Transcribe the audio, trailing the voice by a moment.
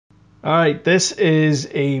All right, this is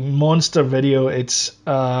a monster video. It's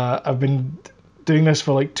I've been doing this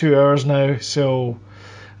for like 2 hours now, so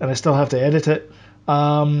and I still have to edit it.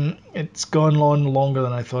 It's gone on longer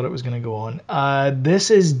than I thought it was going to go on. This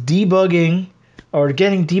is debugging or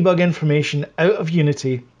getting debug information out of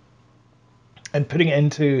Unity and putting it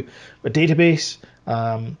into a database,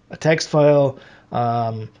 a text file,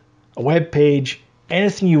 a web page,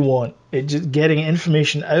 anything you want. It just getting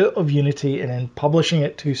information out of Unity and then publishing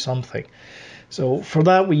it to something. So for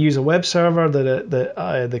that, we use a web server.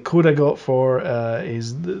 The code I got for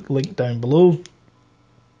is linked down below.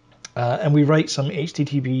 And we write some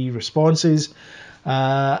HTTP responses.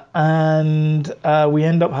 And we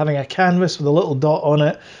end up having a canvas with a little dot on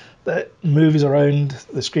it that moves around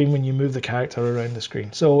the screen when you move the character around the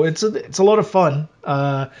screen. So it's a lot of fun.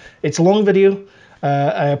 It's a long video.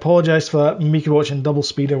 I apologize for that. Me watching double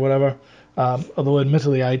speed or whatever. Although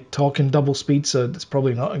admittedly I talk in double speed, so it's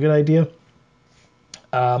probably not a good idea.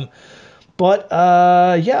 But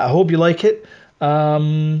yeah, I hope you like it.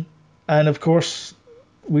 And of course,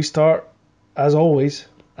 we start as always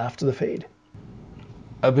after the fade.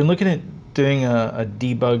 I've been looking at doing a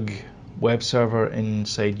debug web server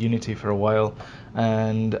inside Unity for a while,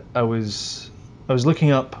 and I was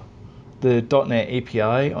looking up the .NET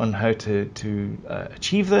API on how to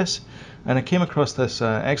achieve this, and I came across this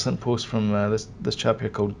excellent post from this chap here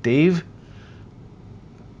called Dave.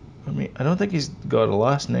 I don't think he's got a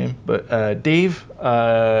last name, but Dave.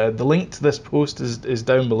 The link to this post is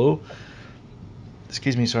down below.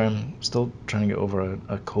 Excuse me, sorry, I'm still trying to get over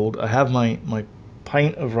a cold. I have my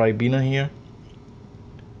pint of Ribena here.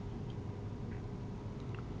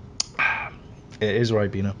 It is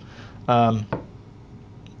Ribena.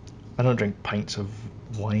 I don't drink pints of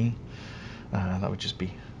wine. That would just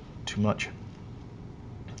be too much.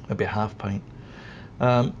 Maybe a half pint.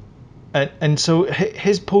 And so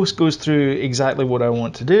his post goes through exactly what I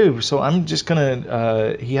want to do. So I'm just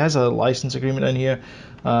gonna. He has a license agreement in here.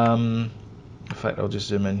 In fact, I'll just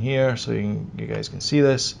zoom in here so you guys can see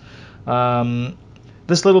this.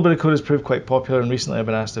 This little bit of code has proved quite popular, and recently I've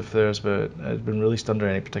been asked if it's been released under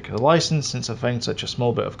any particular license. Since I found such a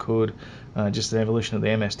small bit of code, just an evolution of the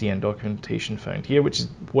MSDN documentation found here, which is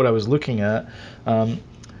what I was looking at. I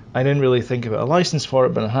didn't really think about a license for it,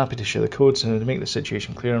 but I'm happy to share the code. So to make the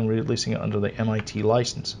situation clear, I'm releasing it under the MIT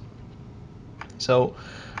license. So,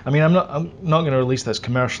 I mean, I'm not going to release this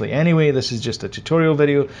commercially anyway. This is just a tutorial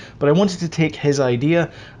video, but I wanted to take his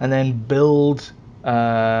idea and then build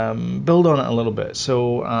on it a little bit.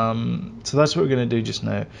 So so that's what we're going to do just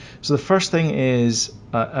now. So the first thing is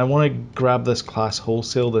I want to grab this class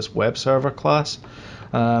wholesale, this web server class.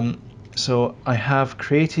 So I have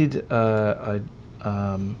created a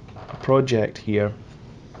project here.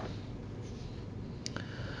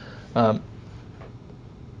 And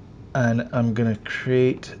I'm going to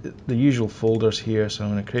create the usual folders here. So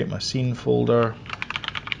I'm going to create my scene folder,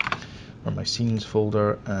 or my scenes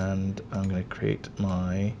folder, and I'm going to create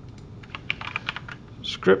my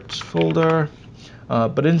scripts folder.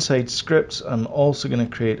 But inside scripts, I'm also going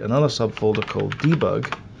to create another subfolder called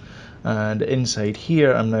debug. And inside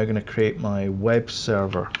here, I'm now going to create my web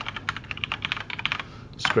server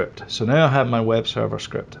script. So now I have my web server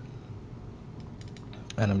script.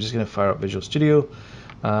 And I'm just going to fire up Visual Studio.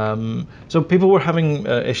 So people were having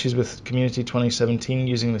issues with Community 2017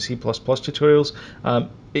 using the C++ tutorials.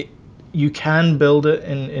 You can build it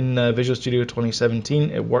in Visual Studio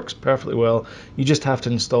 2017. It works perfectly well. You just have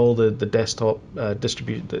to install the desktop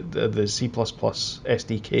the C++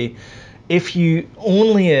 SDK. If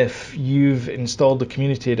you've installed the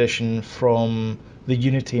Community Edition from the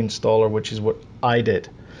Unity installer, which is what I did.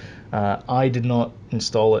 I did not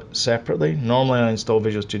install it separately. Normally I install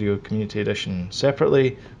Visual Studio Community Edition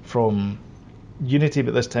separately from Unity,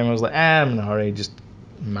 but this time I was like, I'm in a hurry, just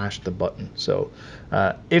mashed the button. So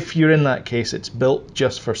if you're in that case, it's built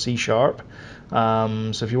just for C#. So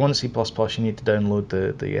if you want C++, you need to download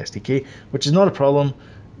the SDK, which is not a problem.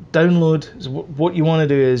 What you want to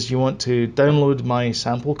do is you want to download my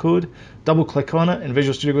sample code, double click on it, and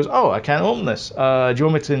Visual Studio goes, oh, I can't open this. Do you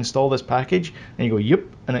want me to install this package? And you go, yep,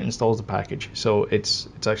 and it installs the package. So it's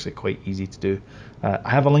actually quite easy to do. I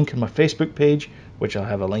have a link on my Facebook page, which I'll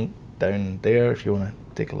have a link down there if you want to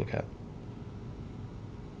take a look at.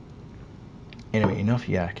 Anyway, enough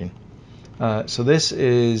yakking. So this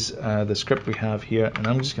is the script we have here, and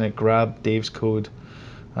I'm just going to grab Dave's code,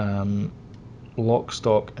 lock,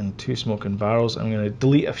 stock, and 2 smoking barrels. I'm going to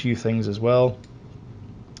delete a few things as well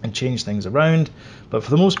and change things around, but for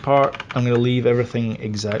the most part I'm going to leave everything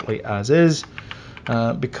exactly as is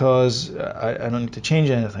because I don't need to change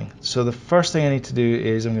anything. So the first thing I need to do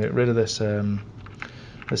is I'm going to get rid of this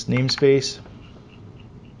this namespace.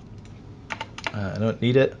 I don't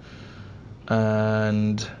need it.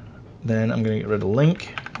 And then I'm going to get rid of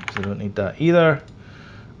link because I don't need that either.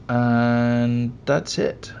 And that's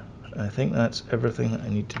it. I think that's everything that I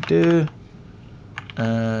need to do.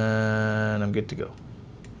 And I'm good to go.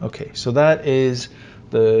 Okay, so that is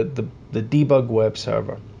the debug web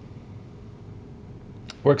server.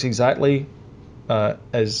 Works exactly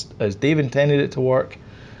as Dave intended it to work,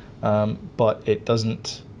 but it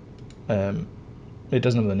doesn't have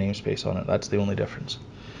the namespace on it. That's the only difference.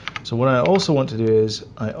 So what I also want to do is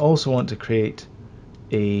I also want to create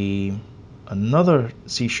another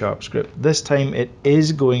C# script. This time it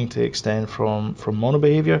is going to extend from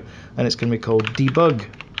monobehavior, and it's going to be called debug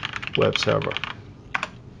web server.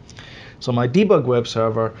 So my debug web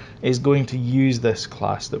server is going to use this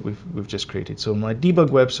class that we've just created. So my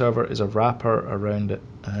debug web server is a wrapper around it,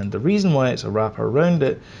 and the reason why it's a wrapper around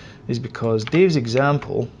it is because Dave's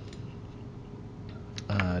example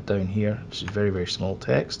down here, which is very, very small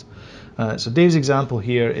text. So Dave's example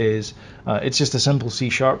here is it's just a simple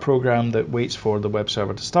C# program that waits for the web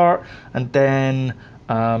server to start, and then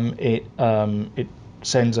it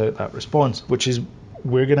sends out that response, which is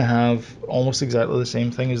we're going to have almost exactly the same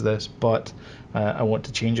thing as this, but I want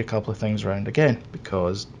to change a couple of things around again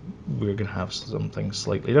because we're going to have something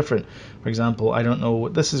slightly different. For example, I don't know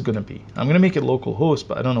what this is going to be. I'm going to make it localhost,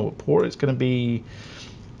 but I don't know what port it's going to be,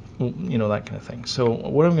 you know, that kind of thing. So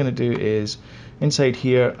what I'm going to do is inside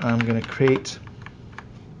here I'm going to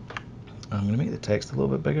make the text a little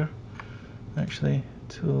bit bigger actually.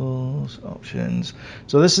 Tools, options.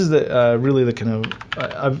 So this is the really the kind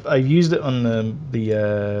of I've used it on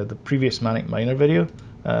the previous Manic Miner video.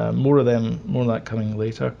 More of that coming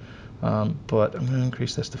later. But I'm going to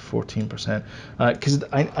increase this to 14% because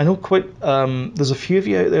I know quite there's a few of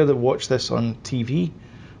you out there that watch this on TV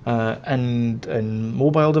and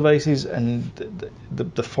mobile devices, and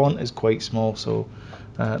the font is quite small. So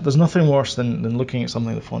there's nothing worse than looking at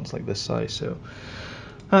something the font's like this size. So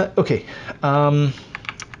okay.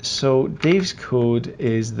 So Dave's code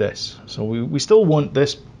is this. So we still want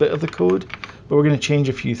this bit of the code, but we're going to change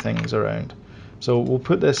a few things around. So we'll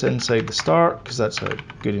put this inside the start because that's a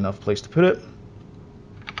good enough place to put it.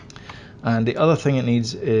 And the other thing it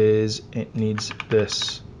needs is it needs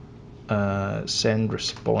this send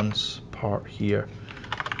response part here,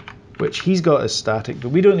 which he's got as static, but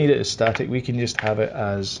we don't need it as static. We can just have it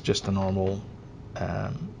as just a normal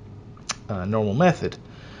normal method.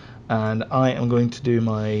 And I am going to do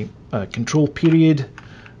my control period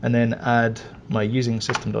and then add my using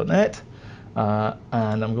system.net, and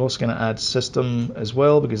I'm also going to add system as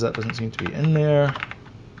well because that doesn't seem to be in there,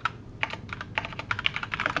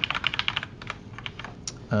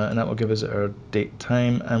 and that will give us our date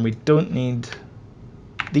time, and we don't need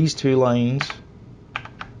these two lines,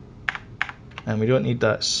 and we don't need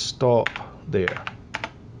that stop there.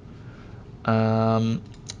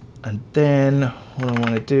 And then what I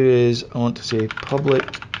want to do is I want to say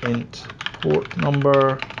public int port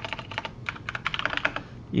number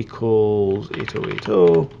equals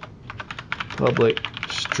 8080, public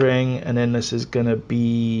string, and then this is going to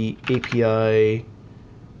be API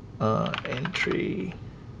entry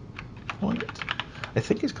point. I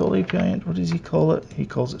think it's called API ent. What does he call it? He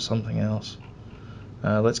calls it something else.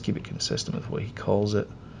 Let's keep it consistent with what he calls it.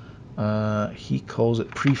 He calls it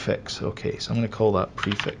prefix. Okay, so I'm going to call that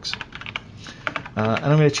prefix. And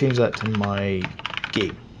I'm going to change that to my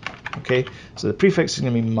game. Okay, so the prefix is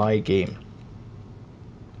going to be my game.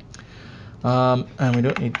 And we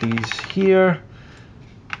don't need these here.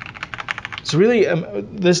 So really,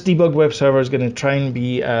 this debug web server is going to try and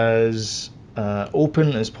be as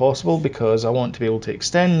open as possible because I want to be able to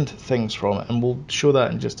extend things from it, and we'll show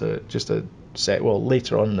that in just a sec. Well,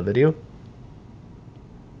 later on in the video.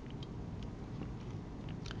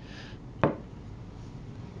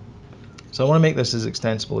 So I want to make this as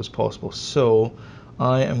extensible as possible. So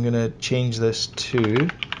I am going to change this to,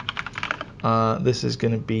 this is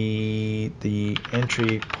going to be the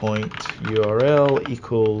entry point URL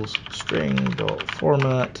equals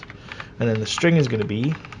string.format, and then the string is going to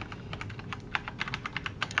be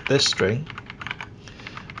this string,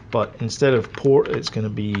 but instead of port it's going to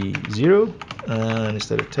be 0, and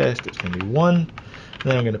instead of test it's going to be 1, and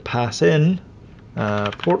then I'm going to pass in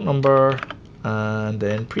port number and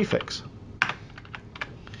then prefix.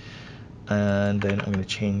 And then I'm going to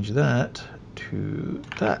change that to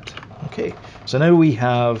that. Okay, so now we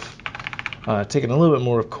have taken a little bit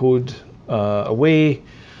more of code away,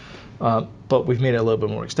 but we've made it a little bit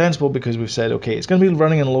more extensible because we've said, okay, it's going to be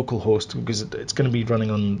running on localhost because it's going to be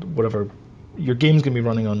running on whatever, your game's going to be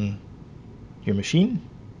running on your machine.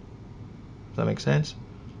 Does that make sense?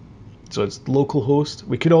 So it's localhost.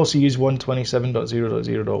 We could also use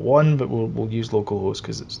 127.0.0.1, but we'll use localhost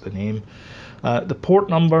because it's the name. The port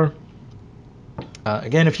number,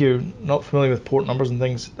 again, if you're not familiar with port numbers and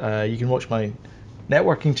things, you can watch my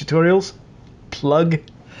networking tutorials. Plug.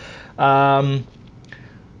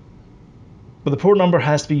 But the port number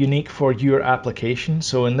has to be unique for your application.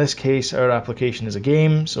 So in this case, our application is a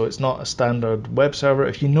game, so it's not a standard web server.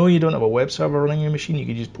 If you know you don't have a web server running your machine, you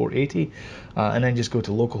could use port 80 and then just go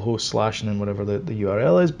to localhost / and then whatever the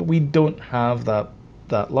URL is. But we don't have that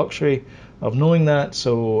luxury of knowing that,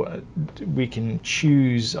 so we can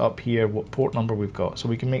choose up here what port number we've got. So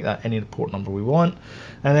we can make that any port number we want,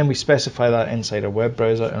 and then we specify that inside our web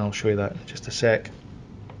browser, and I'll show you that in just a sec.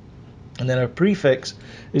 And then our prefix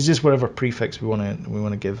is just whatever prefix we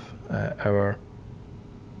want to give our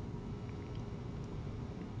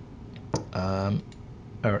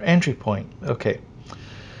entry point. Okay.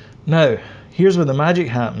 Now here's where the magic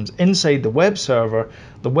happens. Inside the web server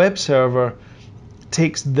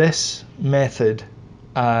takes this method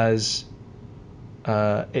as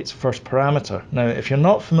its first parameter. Now, if you're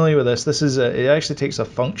not familiar with this, it actually takes a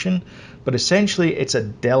function, but essentially it's a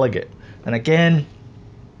delegate. And again,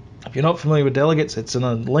 if you're not familiar with delegates, it's in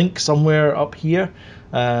a link somewhere up here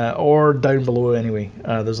or down below anyway.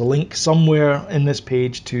 There's a link somewhere in this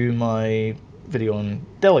page to my video on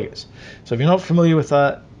delegates. So if you're not familiar with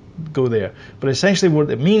that, go there. But essentially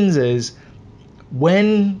what it means is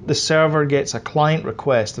when the server gets a client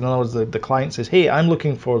request, in other words, the client says, hey, I'm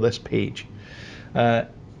looking for this page,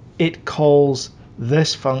 it calls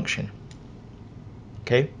this function.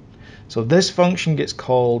 Okay, so this function gets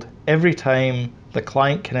called every time the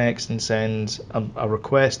client connects and sends a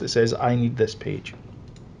request that says, I need this page.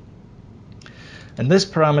 And this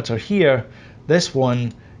parameter here, this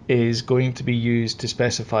one, is going to be used to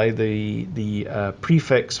specify the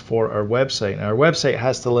prefix for our website. Now, our website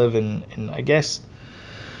has to live in I guess,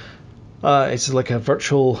 it's like a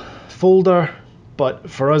virtual folder, but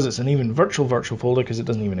for us it's an even virtual folder because it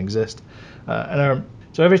doesn't even exist.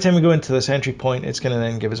 So every time we go into this entry point, it's going to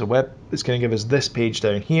then give us it's going to give us this page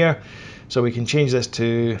down here. So we can change this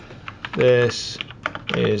to, this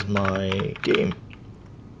is my game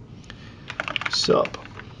sup,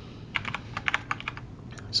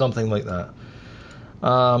 something like that.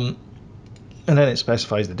 And then it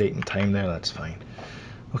specifies the date and time there, that's fine.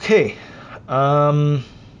 Okay, I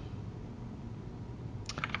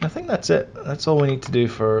think that's it. That's all we need to do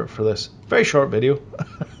for this very short video.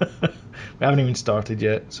 We haven't even started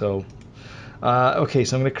yet. So, okay,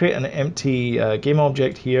 so I'm going to create an empty game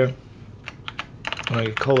object here. I'm going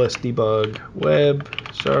to call this debug web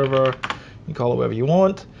server. You can call it whatever you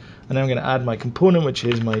want. And then I'm going to add my component, which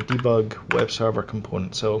is my debug web server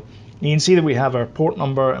component. So you can see that we have our port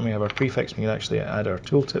number and we have our prefix. We can actually add our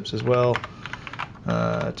tooltips as well.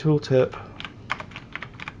 Tooltip,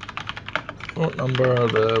 port number,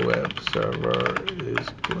 the web server is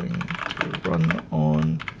going to run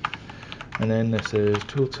on. And then this is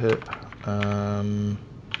tooltip,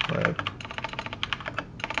 web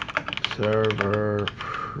server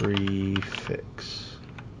prefix,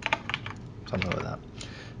 something like that.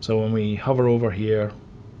 So when we hover over here,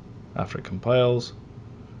 after it compiles,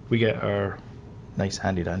 we get our nice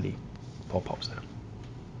handy dandy pop-ups there.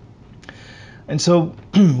 And so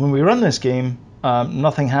when we run this game,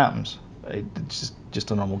 nothing happens. It's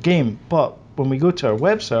just a normal game. But when we go to our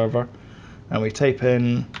web server and we type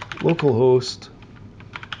in localhost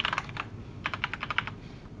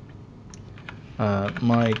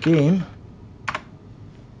my game,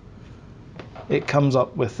 it comes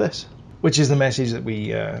up with this, which is the message that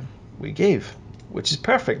we gave, which is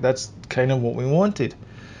perfect. That's kind of what we wanted,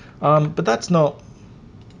 but that's not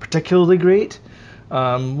particularly great.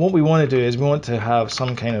 What we want to do is we want to have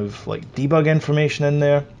some kind of like debug information in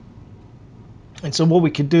there, and so what we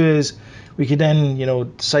could do is we could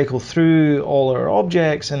then, cycle through all our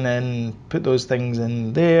objects and then put those things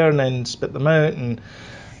in there and then spit them out. And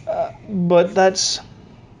but that's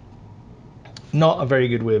not a very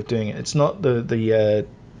good way of doing it. It's not the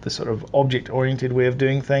sort of object-oriented way of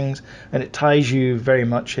doing things, and it ties you very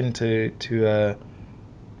much into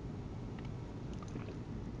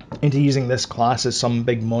using this class as some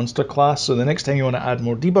big monster class. So the next time you want to add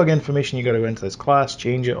more debug information, you got to go into this class,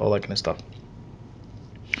 change it, all that kind of stuff.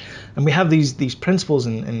 And we have these principles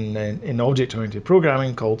in object-oriented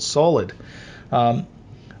programming called solid,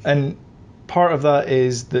 and part of that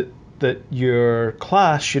is that your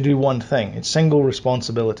class should do one thing. It's single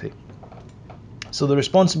responsibility. So the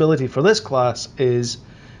responsibility for this class is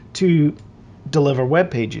to deliver web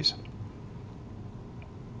pages.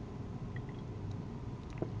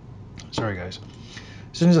 Sorry guys.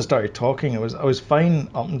 soon as I started talking, I was fine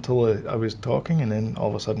up until I was talking, and then all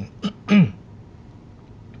of a sudden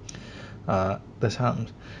this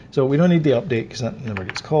happens. So we don't need the update because that never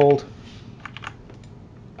gets called.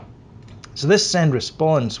 So this send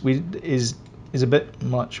response is a bit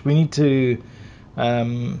much. We need to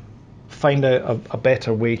find out a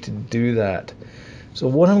better way to do that. So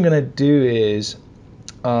what I'm going to do is,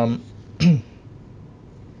 what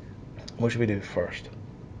should we do first?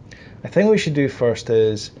 I think what we should do first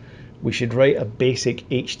is we should write a basic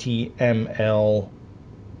HTML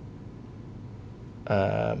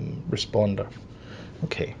responder.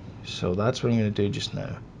 Okay, so that's what I'm going to do just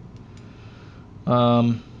now.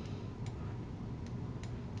 And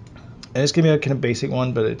it's going to be a kind of basic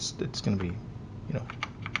one, but it's going to be,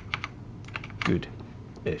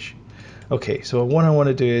 good-ish. Okay, so what I want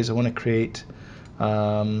to do is I want to create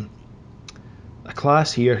a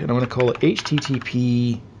class here, and I want to call it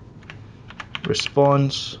HTTP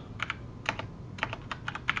response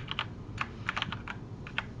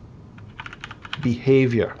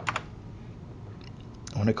behavior.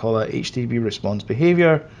 I want to call that HTTP response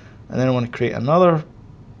behavior, and then I want to create another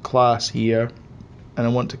class here, and I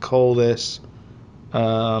want to call this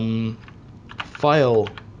file.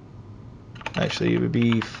 Actually, it would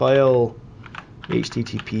be file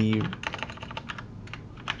HTTP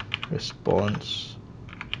response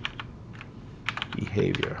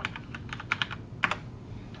behavior.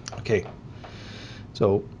 Okay,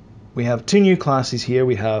 so we have two new classes here.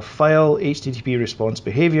 We have file HTTP response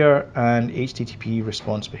behavior and HTTP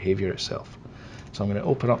response behavior itself. So I'm going to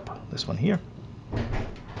open up this one here.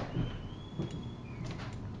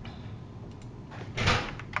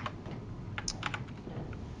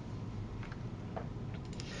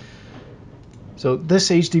 So this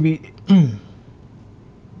HTTP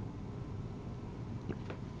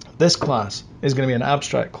this class is going to be an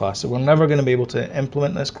abstract class, so we're never going to be able to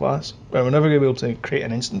implement this class, or we're never going to be able to create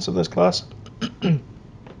an instance of this class. In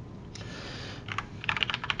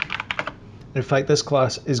fact, this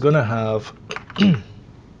class is going to have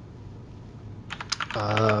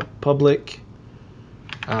public,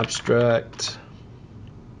 abstract,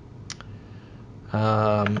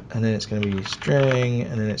 and then it's going to be string,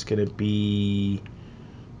 and then it's going to be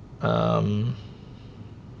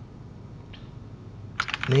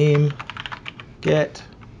name, get,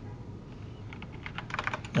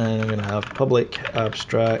 and I'm going to have public,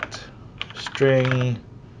 abstract, string,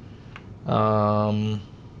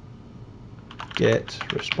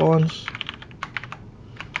 get response,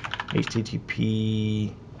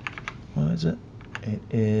 HTTP, what is it? It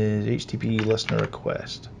is HTTP listener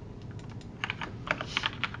request.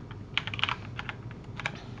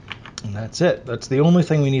 And that's it. That's the only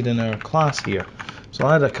thing we need in our class here. So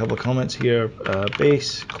I'll add a couple of comments here.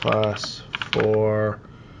 Base class for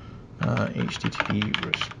HTTP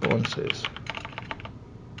responses.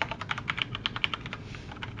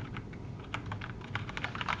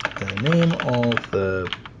 The name of the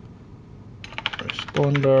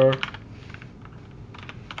responder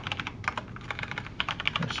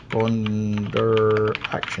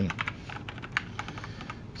action.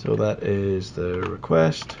 So that is the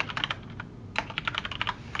request.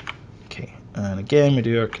 Okay, and again we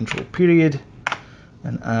do our control period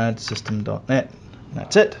and add system.net.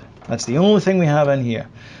 That's it. That's the only thing we have in here.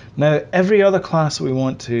 Now every other class that we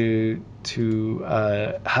want to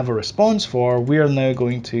have a response for, we are now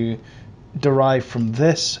going to derive from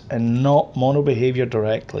this and not mono behavior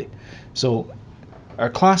directly. So our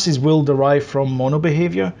classes will derive from mono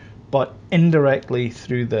behavior, but indirectly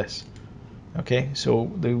through this. Okay,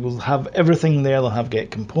 so they will have everything there. They'll have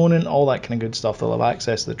get component, all that kind of good stuff. They'll have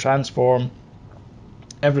access to the transform,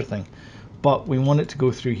 everything. But we want it to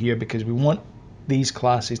go through here because we want these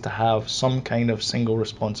classes to have some kind of single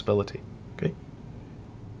responsibility. Okay.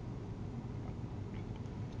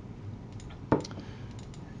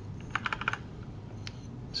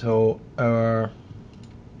 So our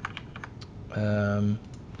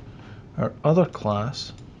other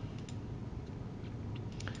class,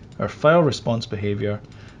 our file response behavior,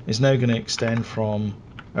 is now going to extend from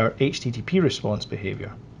our HTTP response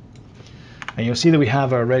behavior. And you'll see that we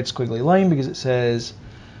have our red squiggly line because it says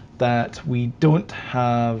that we don't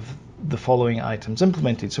have the following items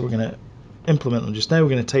implemented. So we're going to implement them just now. We're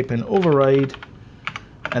going to type in override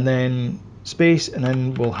and then space, and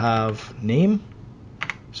then we'll have name.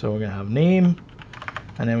 So we're going to have name,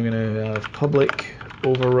 and then we're going to have public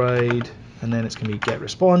override, and then it's going to be get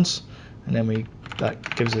response, and then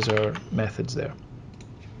that gives us our methods there.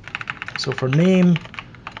 So for name,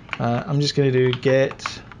 I'm just going to do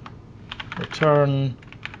get return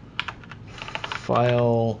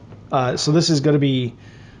file. So this is going to be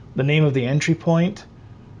the name of the entry point,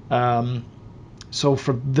 So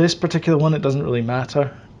for this particular one, it doesn't really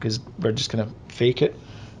matter because we're just going to fake it.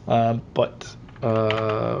 But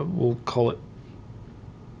we'll call it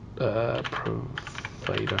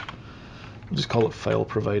provider. We'll just call it file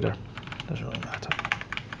provider. Doesn't really matter.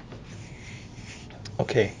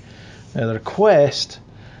 Okay. Now the request,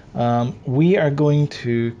 we are going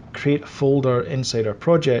to create a folder inside our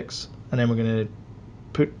projects, and then we're going to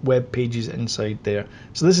put web pages inside there.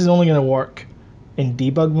 So this is only going to work in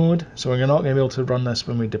debug mode, so we're not going to be able to run this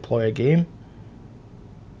when we deploy a game.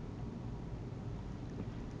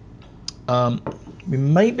 We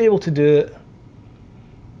might be able to do it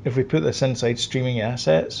if we put this inside streaming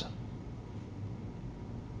assets,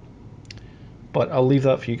 but I'll leave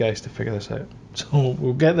that for you guys to figure this out. So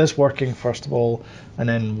we'll get this working first of all, and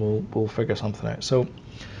then we'll figure something out. So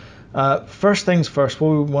first things first,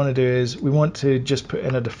 what we want to do is we want to just put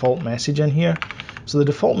in a default message in here. So the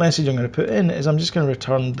default message I'm going to put in is I'm just going to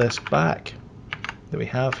return this back that we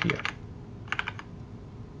have here.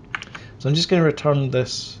 So I'm just going to return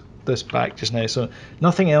this back just now. So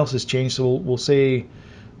nothing else has changed. So we'll say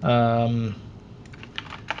welcome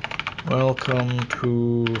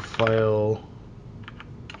to file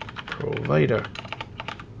provider.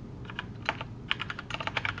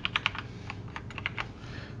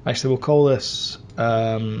 Actually, we'll call this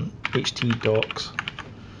htdocs.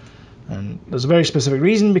 And there's a very specific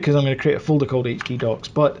reason, because I'm going to create a folder called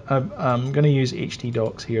htdocs, but I'm going to use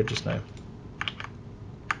htdocs here just now.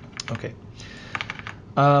 Okay.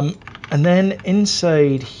 And then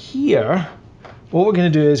inside here, what we're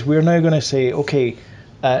going to do is we're now going to say, okay,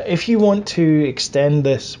 if you want to extend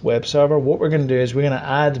this web server, what we're going to do is we're going to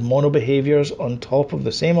add mono behaviors on top of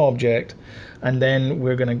the same object, and then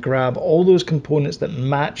we're going to grab all those components that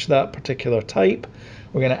match that particular type.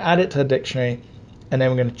 We're going to add it to a dictionary, and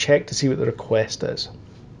then we're going to check to see what the request is.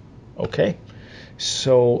 Okay,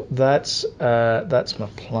 so that's my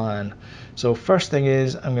plan. So first thing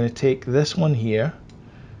is I'm going to take this one here,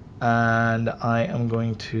 and I am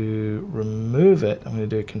going to remove it. I'm going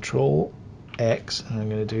to do Control X, and I'm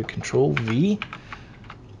going to do Control V.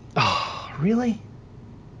 Oh, really?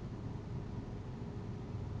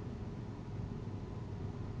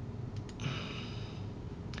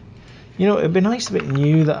 You know, it'd be nice if it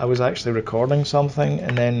knew that I was actually recording something,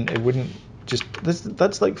 and then it wouldn't just...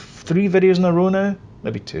 That's like 3 videos in a row now?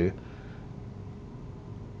 Maybe 2.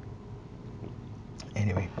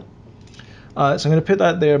 Anyway. So I'm going to put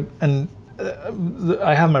that there, and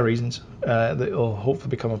I have my reasons that will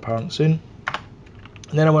hopefully become apparent soon.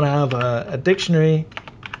 And then I want to have a dictionary,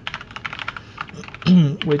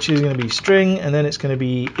 which is going to be string, and then it's going to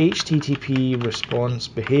be HTTP response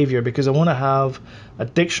behavior, because I want to have a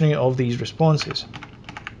dictionary of these responses.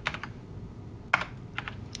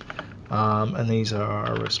 And these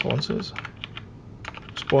are responses,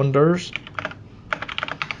 responders,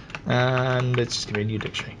 and it's just going to be a new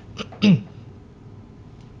dictionary.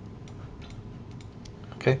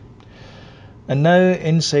 Okay. And now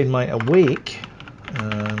inside my awake,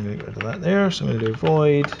 I'm going to get rid of that there, so I'm going to do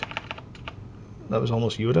void. That was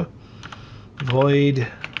almost Yoda. Void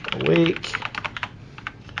awake.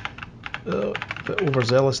 A bit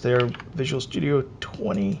overzealous there. Visual Studio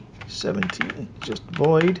 2017. Just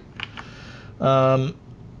void.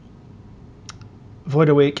 Void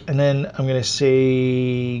awake, and then I'm going to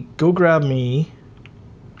say go grab me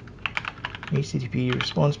HTTP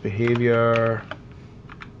response behaviors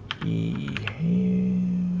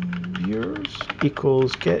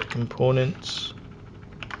equals get components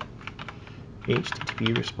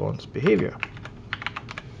HTTP response behavior.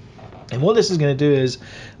 And what this is going to do is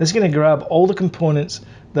this is going to grab all the components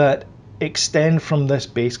that extend from this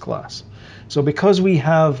base class. So because we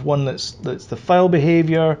have one that's the file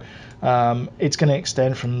behavior, it's going to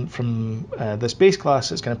extend from this base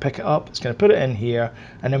class. It's going to pick it up, it's going to put it in here,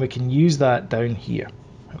 and then we can use that down here.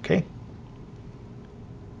 Okay.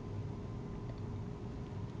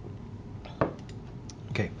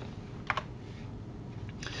 Okay.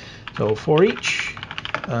 So for each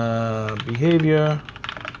behavior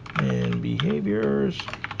and behaviors,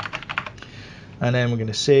 and then we're going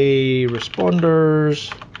to say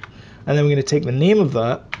responders, and then we're going to take the name of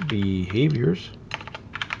that, behaviors,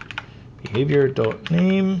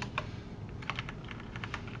 behavior.name,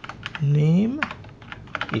 name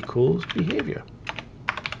equals behavior.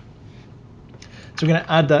 So we're going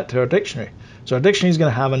to add that to our dictionary. So our dictionary is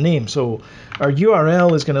going to have a name. So our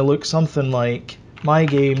URL is going to look something like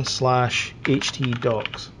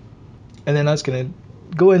mygame/htdocs, and then that's going to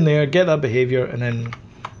go in there, get that behavior, and then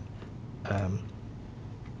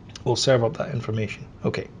we'll serve up that information.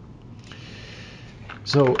 Okay.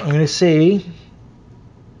 So I'm going to say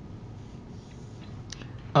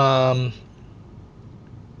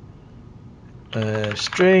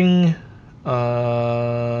String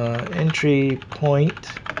entry point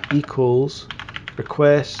equals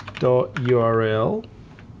request.url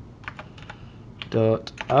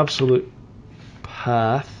dot absolute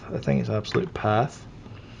path. I think it's absolute path,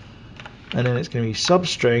 and then it's going to be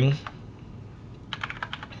substring,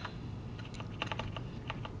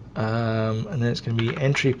 and then it's going to be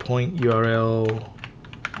entry point url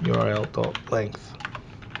dot length.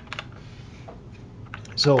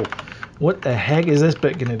 So what the heck is this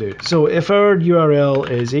bit going to do? So if our URL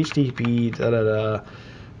is http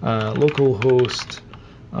localhost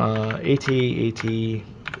 8080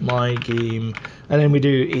 my game, and then we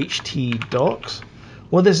do htdocs,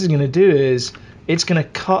 what this is going to do is it's going to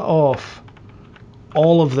cut off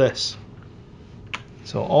all of this.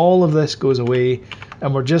 So all of this goes away,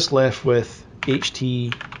 and we're just left with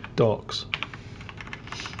htdocs.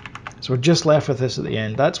 So we're just left with this at the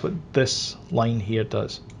end. That's what this line here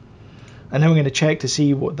does. And then we're going to check to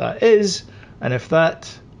see what that is, and if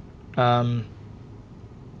that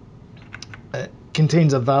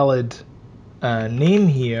contains a valid name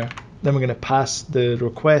here, then we're going to pass the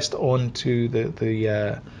request on to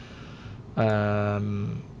the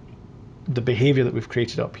behavior that we've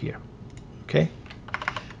created up here. Okay,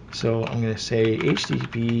 so I'm going to say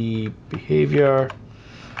HTTP behavior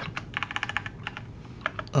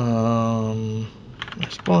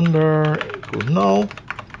responder equals null, and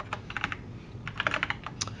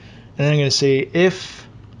then I'm going to say if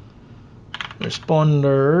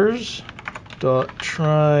responders dot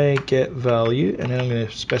try get value, and then I'm going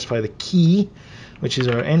to specify the key, which is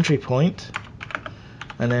our entry point,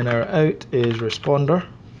 and then our out is responder,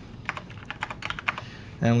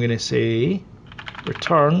 and I'm going to say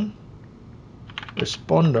return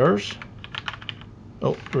responder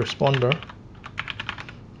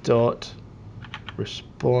dot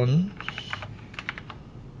response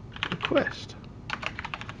request.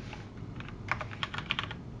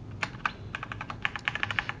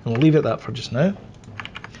 And we'll leave it at that for just now.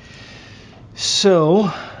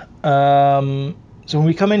 So when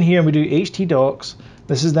we come in here and we do htdocs,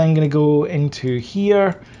 this is then going to go into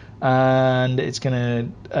here, and it's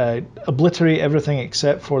going to obliterate everything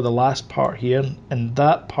except for the last part here, and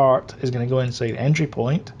that part is going to go inside entry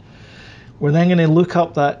point. We're then going to look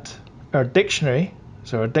up our dictionary,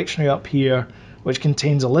 so our dictionary up here, which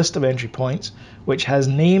contains a list of entry points, which has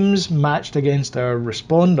names matched against our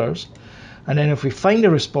responders. And then if we find a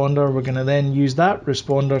responder, we're going to then use that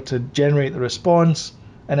responder to generate the response,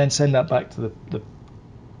 and then send that back to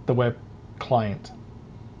the web client,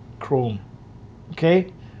 Chrome.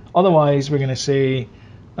 Okay. Otherwise, we're going to say,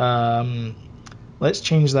 let's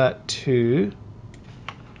change that to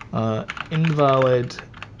invalid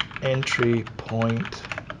entry point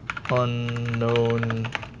unknown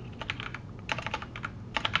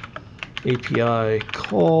API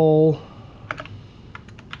call.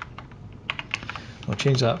 I'll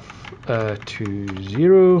change that to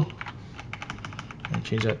 0, and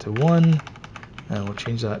change that to 1, and we'll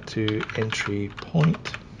change that to entry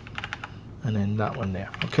point, and then that one there.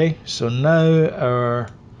 Okay, so now our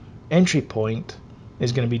entry point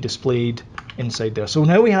is going to be displayed inside there. So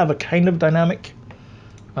now we have a kind of dynamic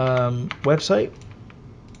website.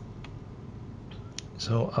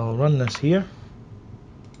 So I'll run this here.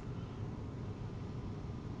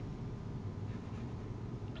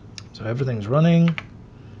 So everything's running,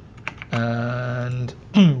 and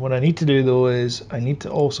what I need to do though is I need to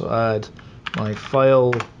also add my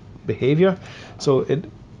file behavior. So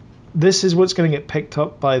this is what's going to get picked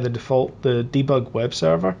up by the default, the debug web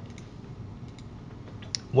server,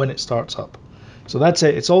 when it starts up. So that's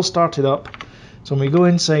it, it's all started up. So when we go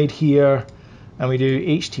inside here and we do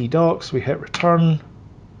htdocs, we hit return,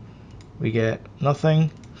 we get nothing.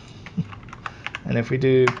 And if we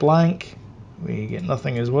do blank, we get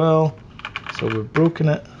nothing as well. So we've broken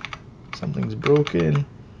it, something's broken.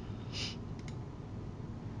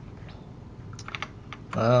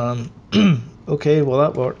 Okay, well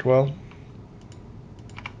that worked well.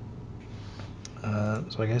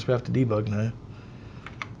 So I guess we have to debug now.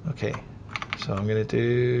 Okay, so I'm going to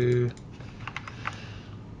do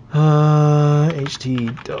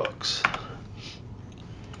htdocs.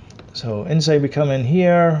 So inside we come in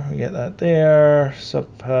here, we get that there,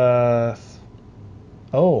 subpath.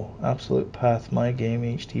 Oh, absolute path my game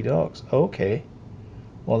htdocs. Okay,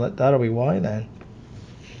 well that'll be why then.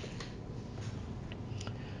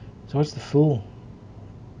 So what's the full?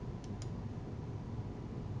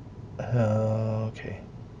 Okay,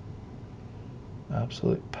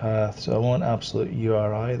 absolute path. So I want absolute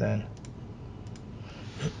URI then.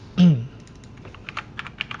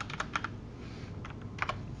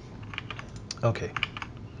 Okay.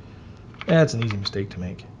 That's an easy mistake to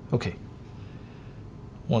make. Okay.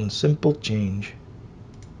 One simple change.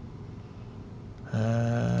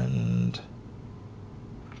 And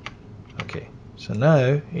okay. So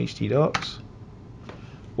now htdocs.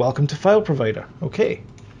 Welcome to file provider. Okay.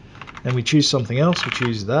 Then we choose something else. We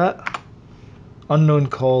choose that. Unknown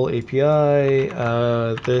call API.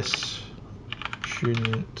 This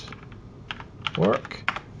shouldn't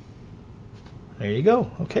work. There you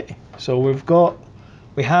go. Okay. So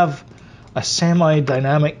we have a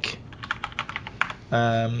semi-dynamic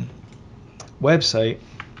website.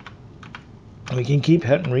 And we can keep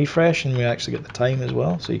hitting refresh, and we actually get the time as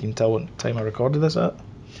well, so you can tell what time I recorded this at.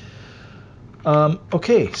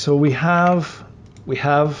 Okay, so we have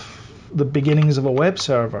the beginnings of a web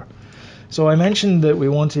server. So I mentioned that we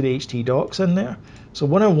wanted htdocs in there. So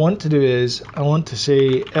what I want to do is I want to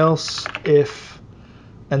say else if,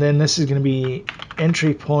 and then this is going to be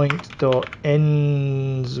entry point dot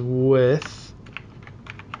ends with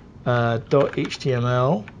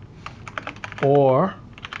 .html or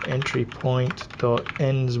entry point dot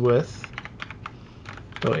ends with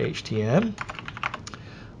 .htm.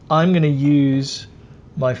 I'm going to use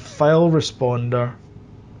my file responder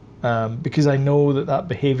because I know that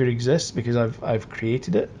behavior exists because I've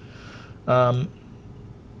created it.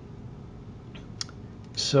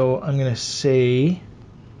 So I'm going to say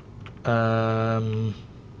what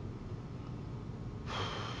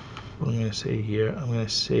I'm going to say here. I'm going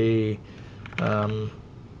to say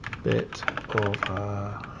bit of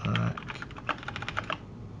a hack.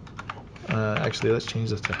 Actually, let's change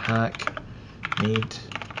this to hack. Need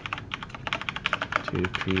to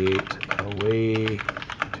create a way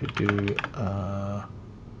to do an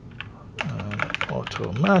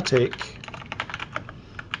automatic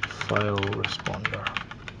file responder.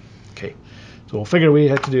 Okay, so we'll figure a way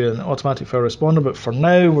how to do an automatic file responder, but for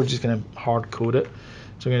now we're just going to hard code it.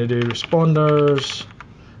 So I'm going to do responders,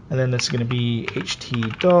 and then this is going to be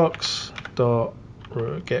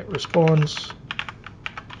htdocs.getResponse.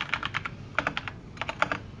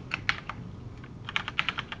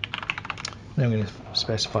 Then I'm going to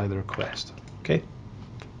specify the request. Okay.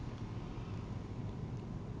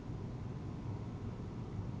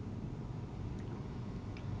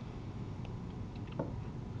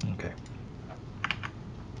 Okay.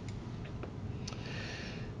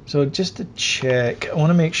 So just to check, I want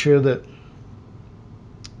to make sure that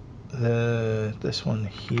this one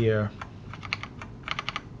here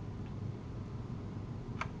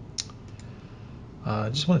I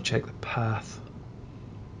just want to check the path.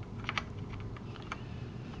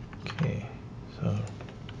 Okay, so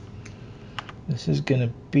this is going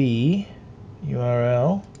to be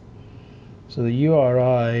URL. So the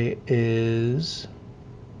URI is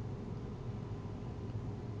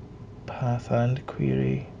path and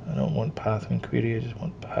query. I don't want path and query, I just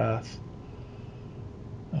want path.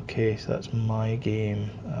 Okay, so that's my game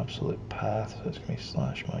absolute path. So it's going to be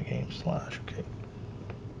slash my game slash. Okay.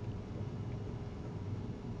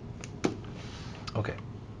 Okay.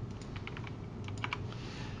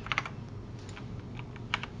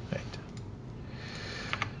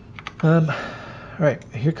 Right,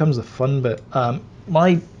 here comes the fun bit.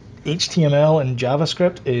 My HTML and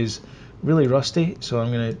JavaScript is really rusty, so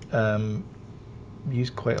I'm going to use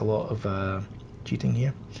quite a lot of cheating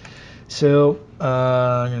here. So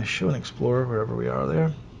I'm going to show an explorer wherever we are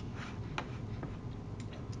there.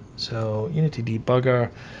 So Unity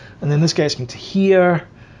debugger, and then this gets me to here,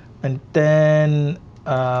 and then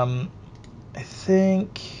I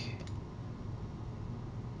think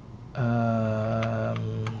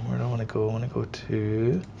where do I want to go? I want to go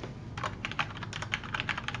to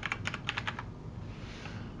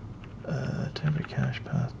temporary cache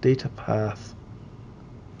path, data path.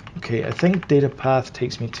 Okay, I think data path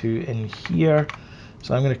takes me to in here,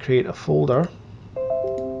 so I'm going to create a folder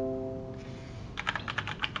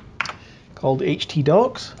called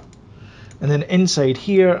htdocs, and then inside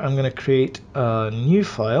here I'm going to create a new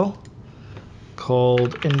file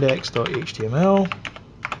called index.html.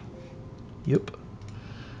 Yep.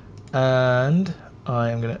 And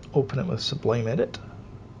I am going to open it with Sublime Edit.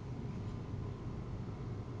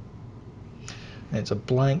 And it's a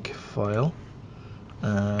blank file.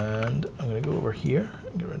 And I'm going to go over here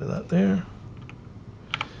and get rid of that there.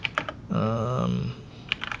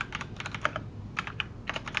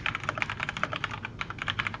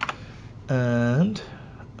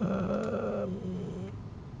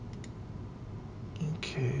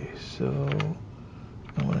 Okay, so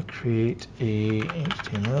I want to create a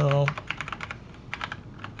HTML.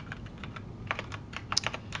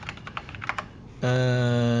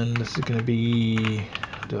 And this is going to be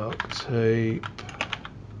doc type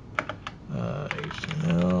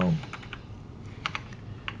HTML,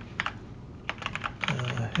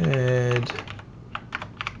 head,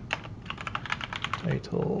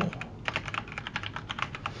 title,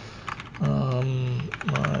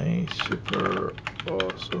 my super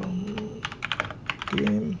awesome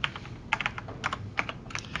game.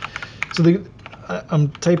 So I'm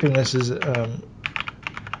typing this as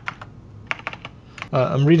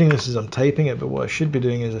I'm reading this as I'm typing it, but what I should be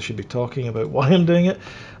doing is I should be talking about why I'm doing it.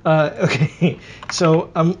 Okay, so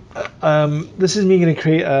this is me going to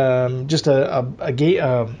create just a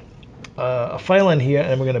file in here,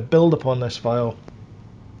 and we're going to build upon this file.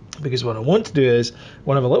 Because what I want to do is, I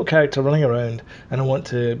want to have a little character running around, and I want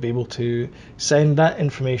to be able to send that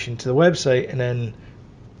information to the website and then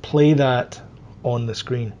play that on the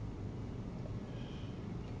screen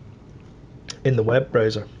in the web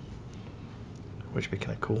browser, which would be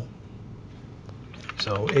kind of cool.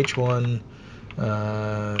 So H1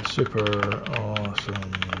 super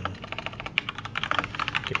awesome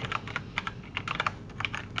game.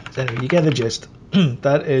 So anyway, you get the gist.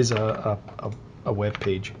 That is a web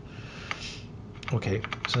page. Okay,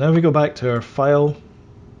 so now we go back to our file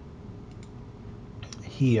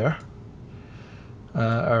here,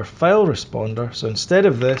 our file responder. So instead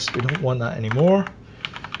of this, we don't want that anymore.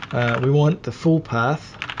 We want the full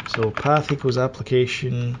path. So path equals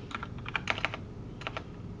application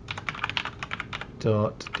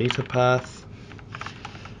dot data path,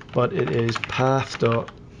 but it is path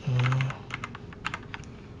dot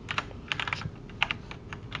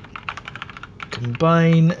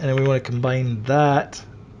combine, and we want to combine that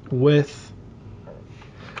with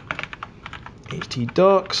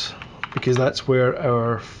htdocs because that's where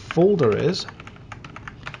our folder is,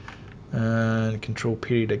 and control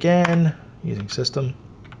period again using system.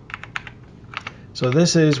 So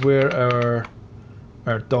this is where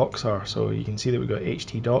our docs are. So you can see that we've got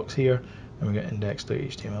htdocs here, and we've got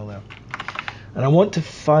index.html there. And I want to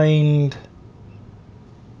find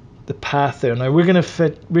the path there. Now we're going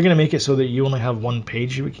to make it so that you only have one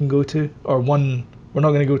page we can go to, or one. We're not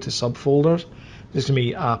going to go to subfolders. It's going to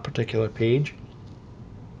be a particular page.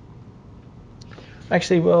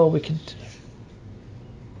 Actually, well, we could.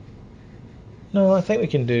 No, I think we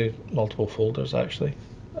can do multiple folders. Actually,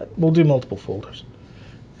 we'll do multiple folders.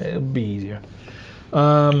 It'll be easier.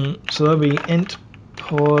 So that'll be int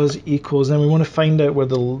pause equals. Then we want to find out where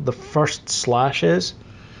the first slash is,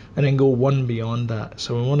 and then go one beyond that.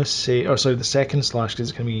 So we want to say, or sorry, the second slash, because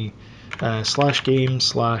it's going to be slash game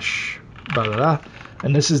slash blah blah blah,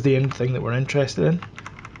 and this is the end thing that we're interested in.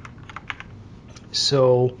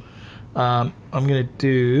 So I'm going to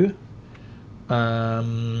do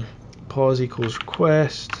pause equals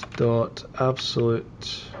request dot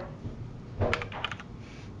absolute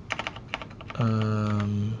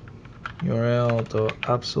URL dot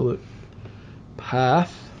absolute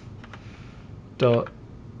path dot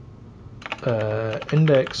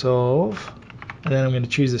index of, and then I'm going to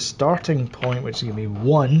choose the starting point, which is going to be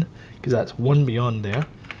 1 because that's one beyond there,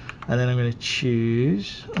 and then I'm going to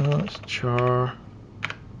choose it's char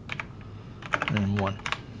and then 1.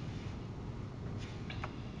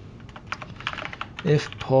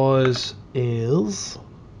 If pause is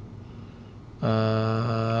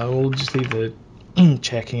we'll just leave the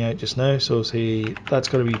checking out just now, so say that's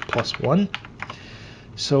got to be +1.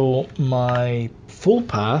 So my full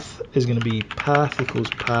path is going to be path equals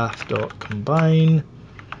path dot combine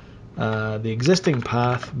the existing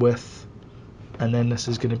path with, and then this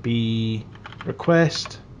is going to be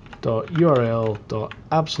request dot URL dot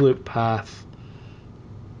absolute path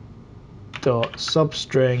dot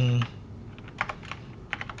substring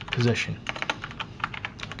position.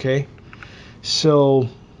 Okay, so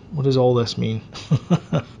what does all this mean?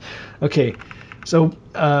 Okay, so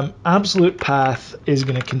absolute path is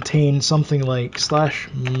going to contain something like slash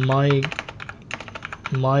my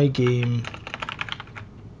game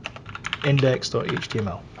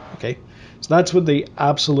index.html. Okay, so that's what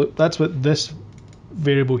this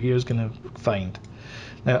variable here is going to find.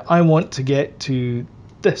 Now I want to get to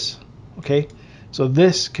this. Okay, so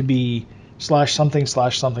this could be slash something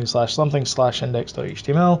slash something slash something slash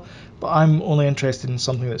index.html, but I'm only interested in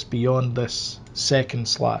something that's beyond this second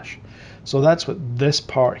slash. So that's what this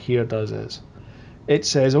part here does is it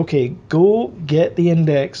says, okay, go get the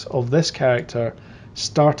index of this character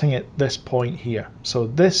starting at this point here. So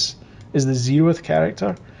this is the 0th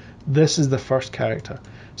character, this is the first character.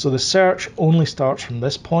 So the search only starts from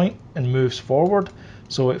this point and moves forward,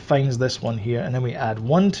 so it finds this one here, and then we add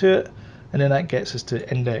 1 to it, and then that gets us to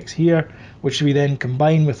index here, which we then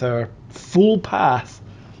combine with our full path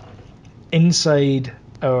inside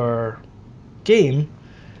our game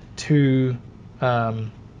to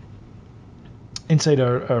inside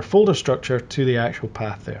our folder structure to the actual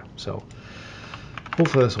path there. So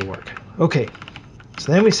hopefully this will work. Okay,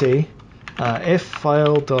 so then we say if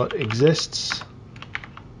file.exists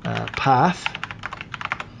path,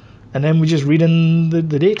 and then we just read in the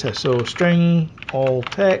data. So string all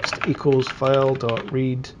text equals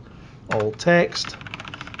file.read all text,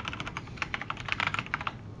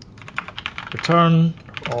 return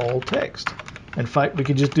all text. In fact, we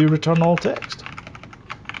could just do return all text.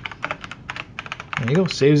 There you go,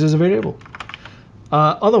 saves as a variable.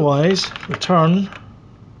 Otherwise, return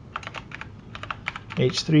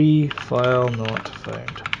h3 file not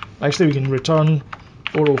found. Actually, we can return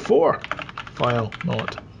 404 file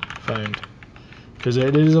not found, because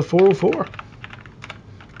it is a 404.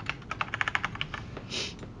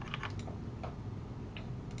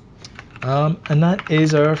 And that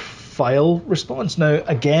is our file response. Now,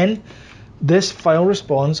 again, this file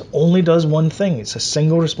response only does one thing. It's a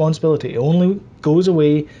single responsibility. It only goes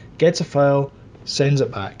away, gets a file, sends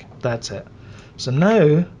it back. That's it. So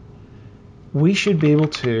now we should be able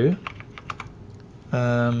to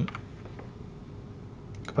go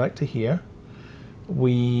back to here.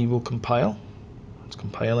 We will compile. It's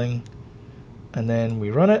compiling, and then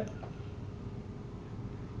we run it.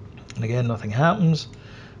 And again, nothing happens.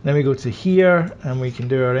 Then we go to here and we can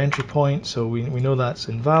do our entry point, so we know that's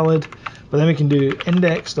invalid. But then we can do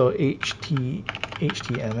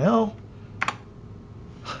index.html.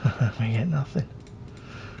 We get nothing.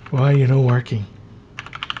 Why are you not working?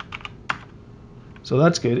 So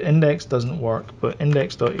that's good. Index doesn't work, but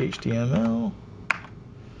index.html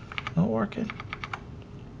not working.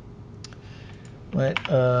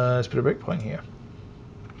 Let's put a breakpoint here.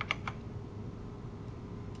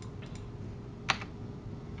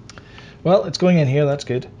 Well, it's going in here, that's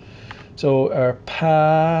good. So our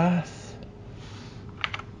path,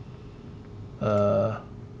 oh,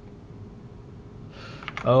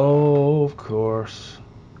 of course.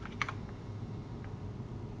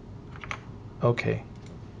 Okay.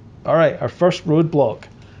 All right, our first roadblock.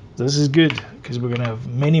 This is good, because we're going to have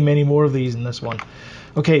many, many more of these in this one.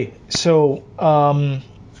 Okay, so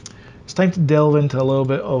it's time to delve into a little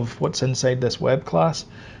bit of what's inside this web class.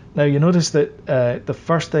 Now you notice that the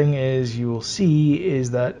first thing is you will see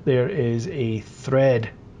is that there is a thread.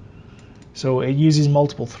 So it uses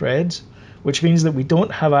multiple threads, which means that we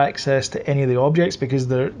don't have access to any of the objects, because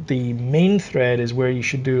the main thread is where you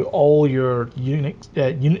should do all your Unity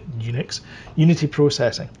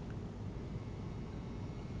processing.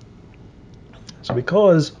 So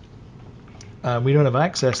because we don't have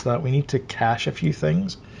access to that, we need to cache a few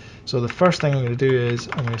things. So the first thing I'm going to do is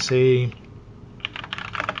I'm going to say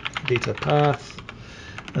data path,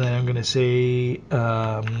 and then I'm going to say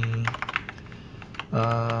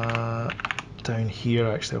down here,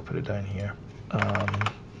 actually I'll put it down here,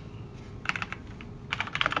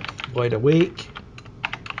 wide awake,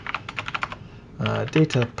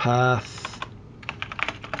 data path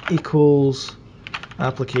equals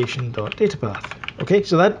application.datapath. Okay,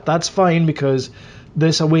 so that's fine, because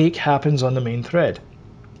this awake happens on the main thread.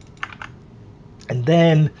 And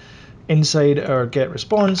then inside our get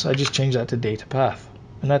response, I just change that to data path,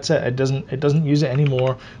 and that's it. It doesn't use it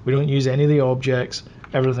anymore. We don't use any of the objects.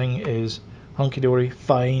 Everything is hunky dory,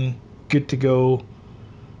 fine, good to go.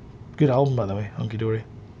 Good album, by the way, hunky dory.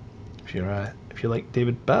 If you like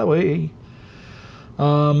David Bowie.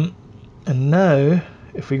 And now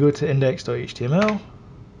if we go to index.html,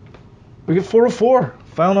 we get 404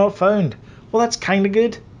 file not found. Well, that's kind of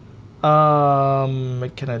good. It kind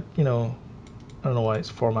of, I don't know why it's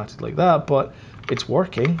formatted like that, but it's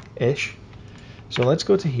working-ish. So let's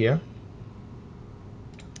go to here,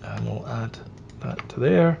 and we'll add that to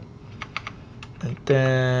there. And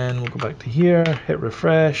then we'll go back to here, hit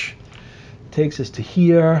refresh, takes us to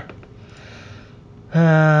here,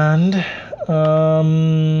 and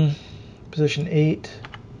position 8.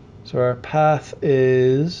 So our path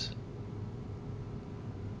is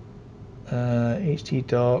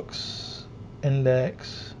htdocs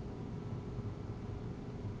index.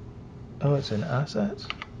 Oh, it's in assets.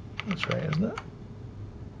 That's right, isn't it?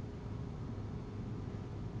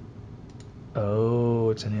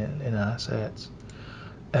 Oh, it's in assets.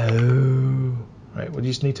 Oh, right. We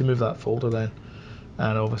just need to move that folder then,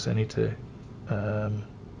 and obviously I need to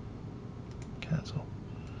cancel.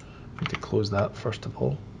 I need to close that first of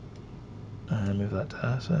all, and move that to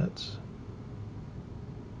assets.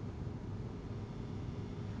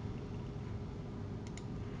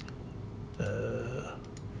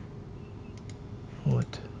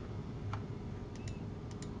 What?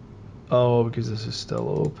 Oh, because this is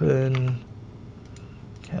still open.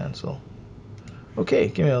 Cancel. Okay,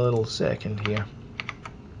 give me a little second here.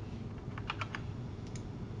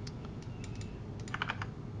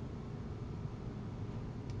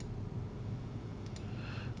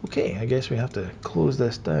 Okay, I guess we have to close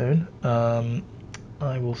this down. I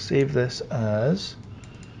will save this as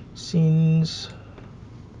scenes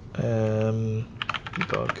debug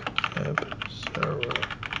web server.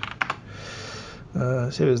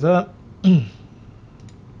 Save as that.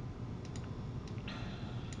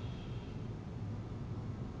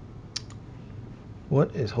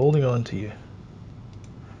 What is holding on to you?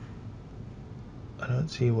 I don't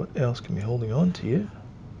see what else can be holding on to you.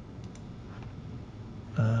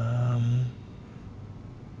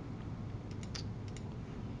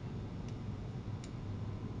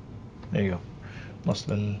 There you go. Must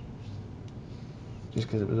have been just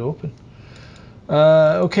because it was open.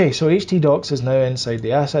 Okay, so htdocs is now inside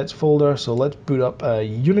the assets folder, so let's boot up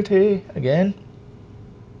Unity again.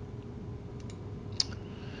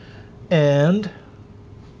 And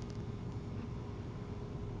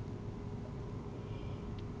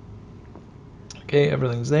okay,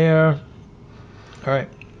 everything's there. All right.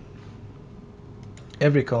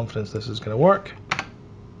 Every confidence this is going to work.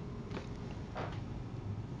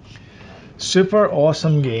 Super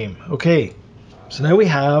awesome game. Okay, so now we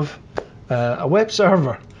have a web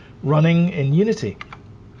server running in Unity,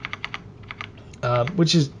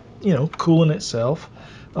 which is, you know, cool in itself.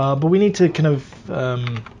 But we need to kind of,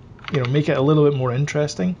 you know, make it a little bit more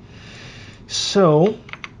interesting. So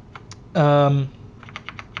what I'm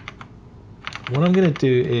going to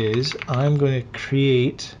do is I'm going to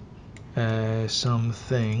create some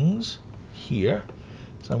things here.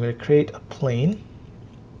 So I'm going to create a plane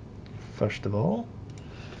first of all,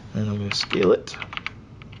 and I'm going to scale it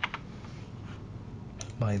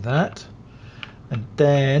by that, and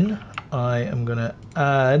then I am going to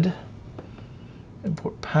add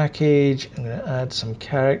import package. I'm going to add some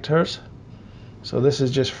characters. So this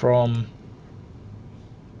is just from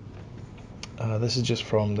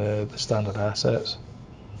the standard assets.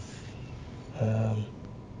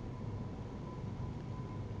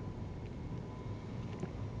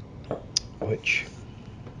 Which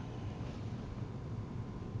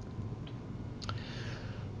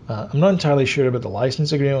I'm not entirely sure about the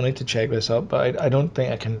license agreement. I'll need to check this up, but I don't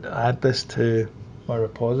think I can add this to my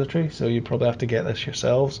repository, so you probably have to get this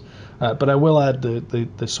yourselves. But I will add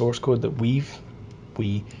the source code that we've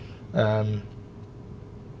been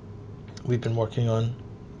working on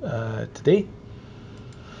today.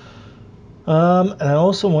 And I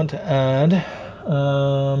also want to add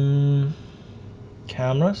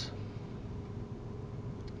cameras.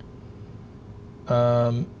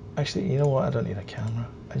 Actually, you know what? I don't need a camera.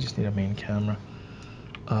 I just need a main camera.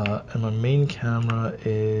 And my main camera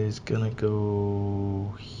is gonna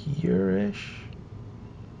go here-ish.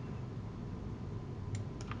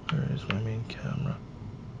 Where is my main camera?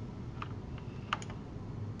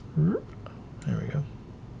 There we go.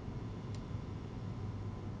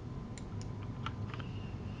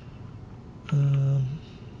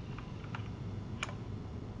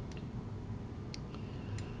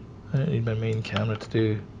 I don't need my main camera to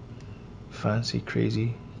do fancy,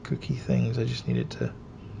 crazy, cookie things. I just need it to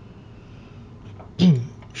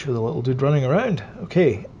show the little dude running around.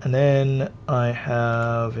 Okay, and then I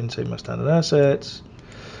have inside my standard assets,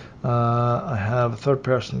 I have a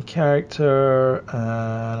third-person character,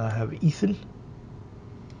 and I have Ethan.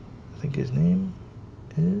 I think his name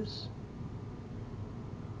is.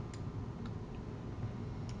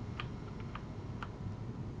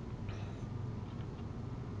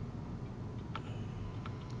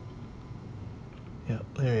 Yeah,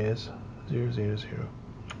 there he is, 0, 0, 0.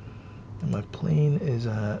 And my plane is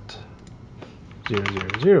at 0, 0,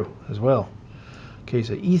 0 as well. Okay,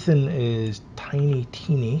 so Ethan is tiny,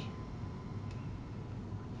 teeny.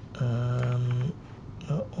 I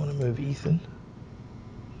want to move Ethan.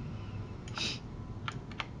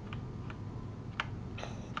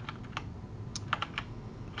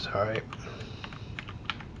 Sorry.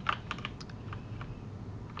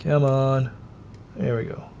 Come on. There we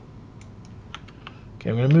go. Okay,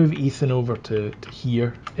 I'm going to move Ethan over to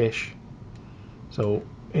here-ish. So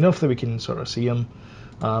enough that we can sort of see him.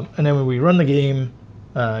 And then when we run the game,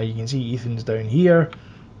 you can see Ethan's down here,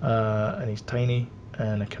 and he's tiny,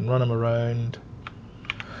 and I can run him around.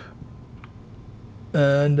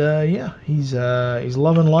 And yeah, he's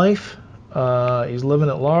loving life. He's living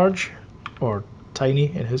at large, or tiny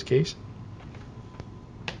in his case.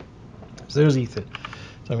 So there's Ethan.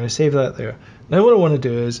 So I'm going to save that there. Now what I want to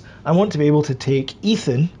do is I want to be able to take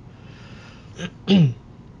Ethan and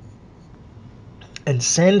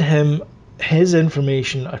send him his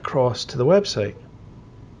information across to the website.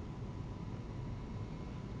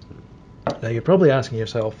 Now you're probably asking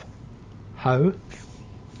yourself, how?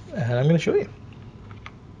 And I'm going to show you.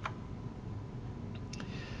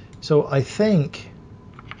 So I think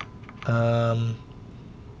what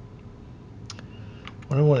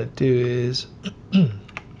I want to do is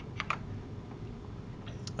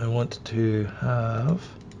I want to have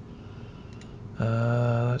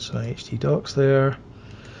that's my htdocs there.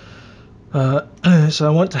 So I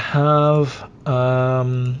want to have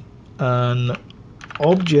an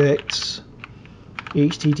objects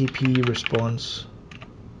HTTP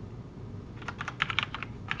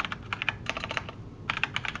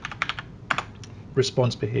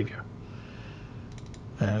response behavior.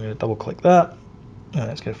 And I'm going to double click that,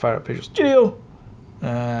 and it's going to fire up Visual Studio,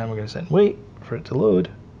 and we're going to wait for it to load.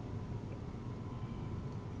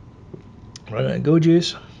 Run out of Go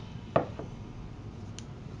juice.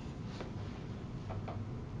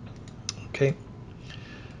 Okay,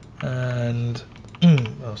 and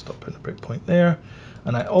I'll stop putting a breakpoint there.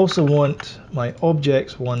 And I also want my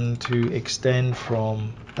objects one to extend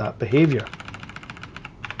from that behavior.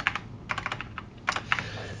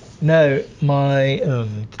 Now my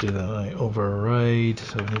need to do that. I override.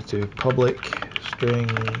 So I need to do public string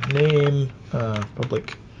name,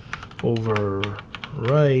 public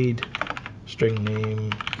override string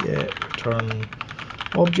name get return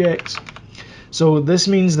objects. So this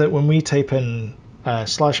means that when we type in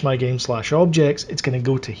 /mygame/objects, it's going to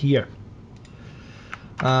go to here.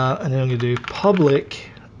 And then I'm going to do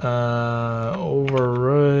public override,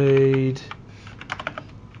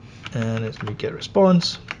 and it's going to be get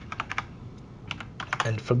response.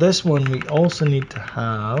 And for this one, we also need to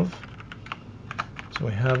have, so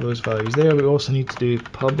we have those values there. We also need to do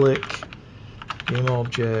public game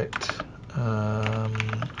object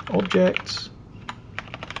objects.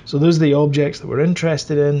 So those are the objects that we're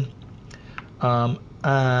interested in.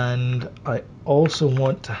 And I also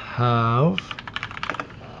want to have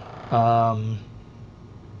a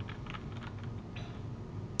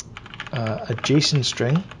JSON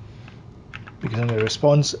string, because I'm going to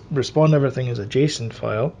respond everything as a JSON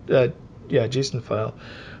file. JSON file.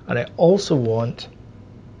 And I also want,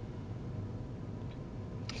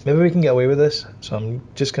 maybe we can get away with this, so I'm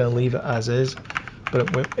just going to leave it as is,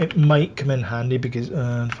 but it might come in handy because,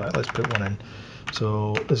 in fact, let's put one in.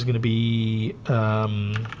 So this is going to be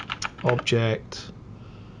object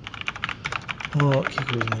lock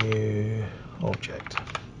equals new object.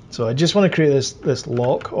 So I just want to create this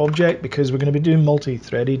lock object because we're going to be doing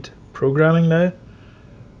multi-threaded programming now,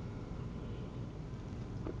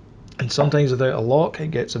 and sometimes without a lock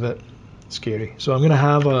it gets a bit scary. So I'm going to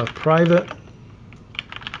have a private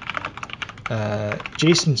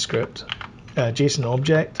JSON script, JSON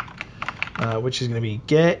object, which is going to be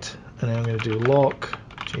get, and then I'm going to do lock,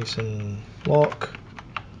 JSON lock,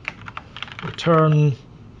 return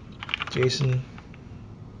JSON,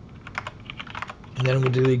 and then I'm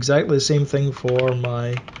going to do exactly the same thing for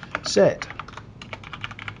my set.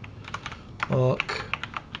 Lock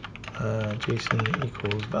JSON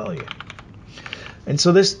equals value. And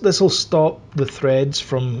so this will stop the threads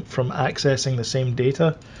from accessing the same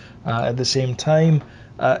data at the same time.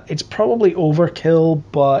 It's probably overkill,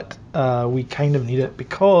 but we kind of need it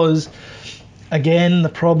because, again, the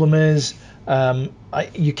problem is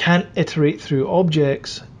you can't iterate through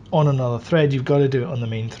objects on another thread. You've got to do it on the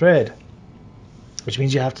main thread, which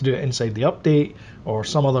means you have to do it inside the update or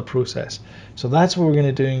some other process. So that's what we're going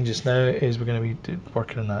to be doing just now, is we're going to be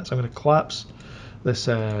working on that. So I'm going to collapse this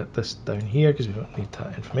this down here because we don't need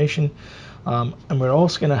that information. And we're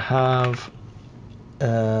also going to have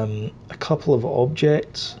a couple of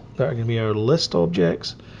objects that are going to be our list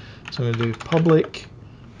objects. So I'm going to do public,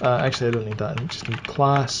 actually I don't need that, I just need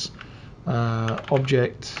class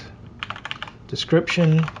object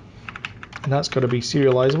description, and that's got to be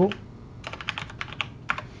serializable.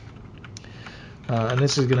 And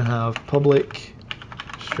this is going to have public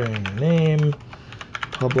string name,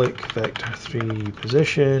 public vector3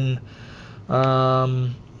 position,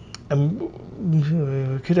 and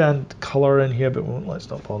we could add color in here, but let's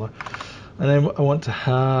not bother. And then I want to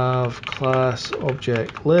have class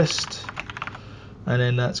object list, and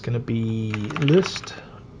then that's going to be list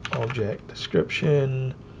object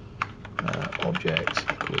description object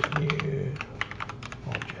equals new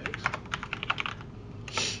object.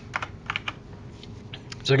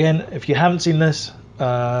 So again, if you haven't seen this,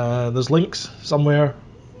 there's links somewhere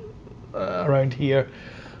around here.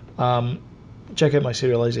 Check out my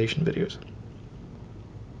serialization videos.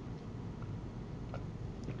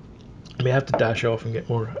 I may have to dash off and get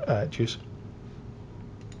more juice.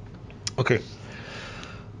 Okay.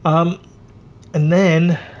 And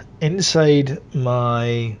then inside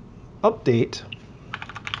my update,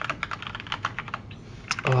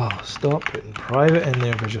 stop putting private in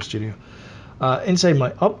there, Visual Studio. Inside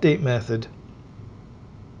my update method,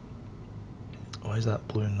 Why is that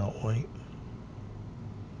blue and not white?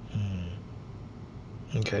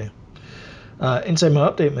 Okay. Inside my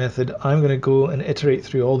update method, I'm going to go and iterate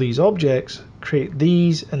through all these objects, create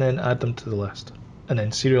these, and then add them to the list, and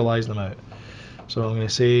then serialize them out. So I'm going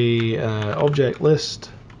to say object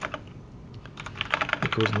list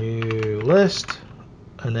equals new list,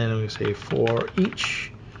 and then I'm going to say for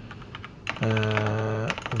each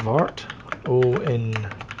vart o in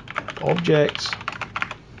objects,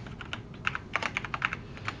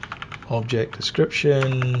 object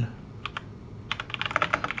description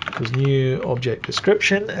equals new object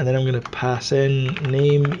description, and then I'm going to pass in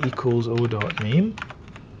name equals o.name,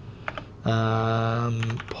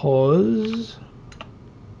 pause,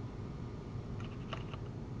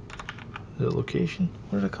 the location,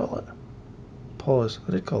 what did I call it? Pause,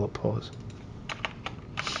 I did call it pause,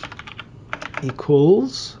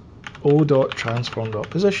 equals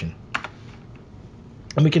o.transform.position.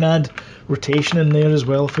 And we can add rotation in there as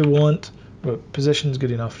well if we want, but position is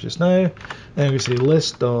good enough just now. Then we say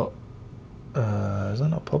list dot, is that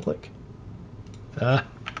not public?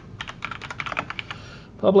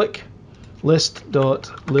 Public list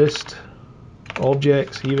dot list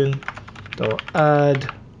objects even dot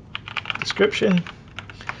add description,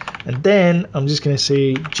 and then I'm just going to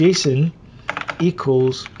say JSON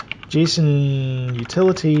equals JSON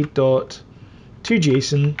utility dot to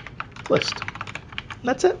JSON list. And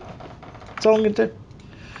that's it. That's all I'm going to do.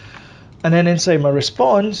 And then inside my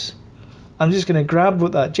response, I'm just going to grab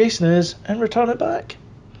what that JSON is and return it back.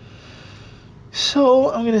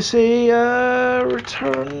 So I'm going to say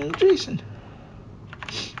return JSON.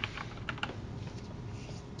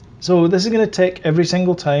 So this is going to tick every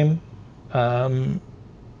single time, and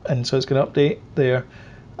so it's going to update there.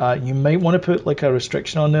 You might want to put like a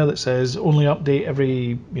restriction on there that says only update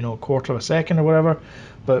every quarter of a second or whatever,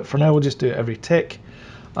 but for now we'll just do it every tick.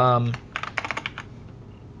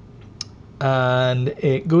 And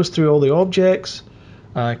it goes through all the objects,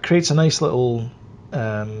 creates a nice little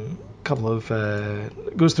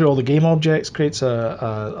goes through all the game objects, creates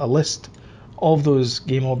a list of those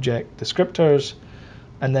game object descriptors,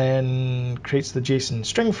 and then creates the JSON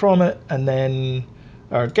string from it, and then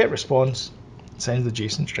our get response sends the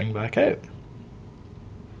JSON string back out.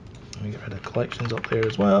 Let me get rid of collections up there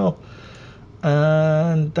as well.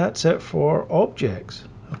 And that's it for objects.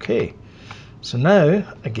 Okay, so now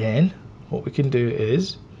again what we can do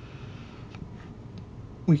is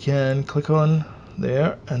we can click on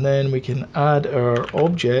there, and then we can add our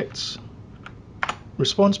objects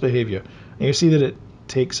response behavior, and you see that it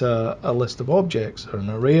takes a list of objects, or an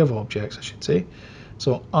array of objects I should say.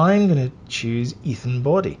 So I'm going to choose Ethan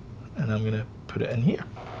body, and I'm going to put it in here,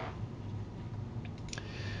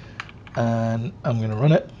 and I'm going to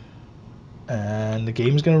run it, and the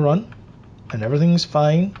game's going to run, and everything's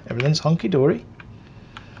fine, everything's hunky-dory.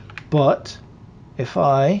 But if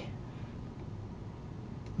I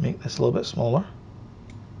make this a little bit smaller,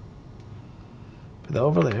 put that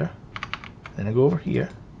over there, then I go over here,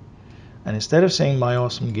 and instead of saying my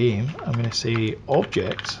awesome game, I'm going to say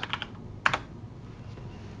objects.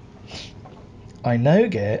 I now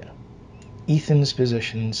get Ethan's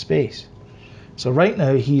position in space. So right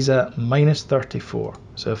now he's at -34.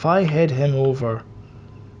 So if I head him over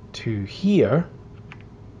to here,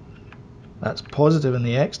 that's positive in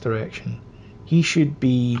the X direction, he should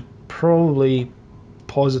be probably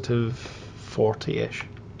positive 40-ish.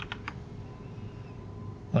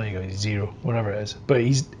 There you go, he's 0, whatever it is. But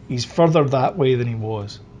he's further that way than he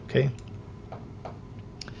was. Okay.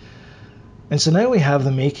 And so now we have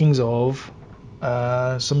the makings of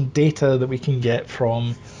some data that we can get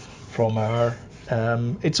from our.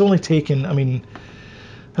 It's only taken. I mean,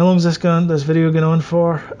 how long is this video going on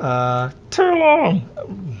for? Too long.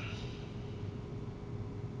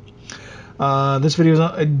 This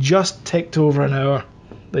video just ticked over an hour.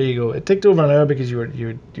 There you go. It ticked over an hour because you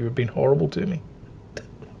were being horrible to me.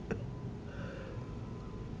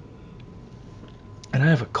 And I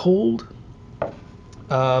have a cold.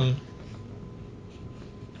 Sorry.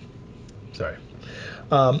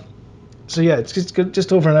 So yeah, it's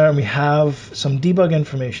just over an hour, and we have some debug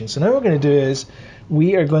information. So now what we're going to do is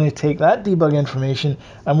we are going to take that debug information,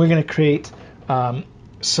 and we're going to create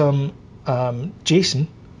some JSON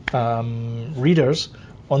readers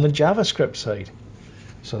on the JavaScript side.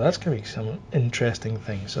 So that's going to be some interesting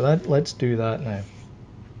things. So let's do that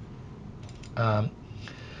now.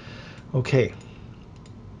 Okay.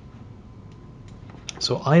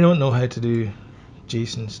 So I don't know how to do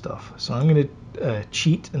JSON stuff. So I'm going to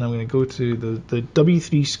cheat, and I'm going to go to the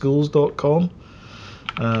w3schools.com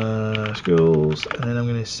schools, and then I'm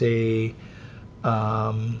going to say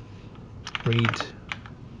read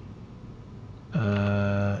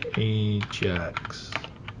Ajax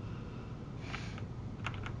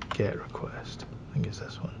get request. I think it's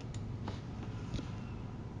this one.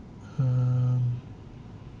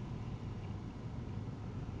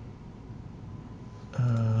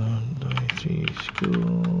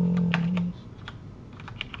 Schools.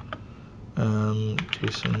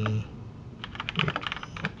 JSON. I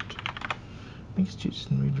think it's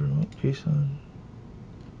JSON read remote. JSON.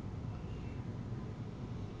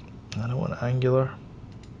 I don't want Angular.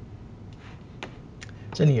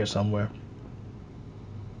 It's in here somewhere.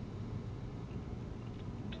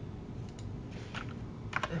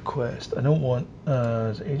 Request. I don't want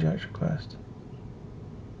is it Ajax request.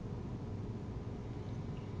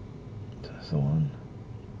 Is this the one?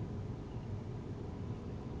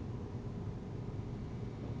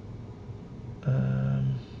 I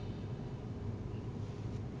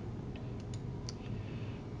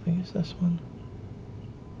think it's this one.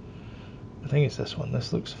 I think it's this one.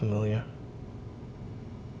 This looks familiar.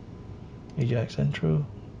 Ajax intro.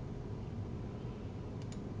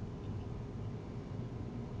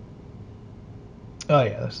 Oh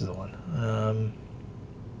yeah, this is the one.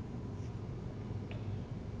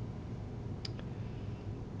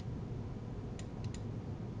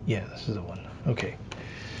 Yeah, this is the one. Okay.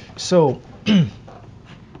 So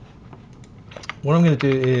what I'm going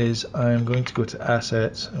to do is I'm going to go to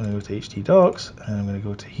assets, I'm going to go to htdocs, and I'm going to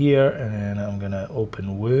go to here, and then I'm going to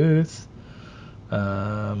open with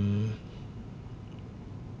Sublime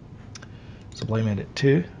Edit 2.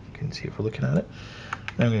 You can see if we're looking at it.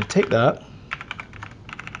 And I'm going to take that,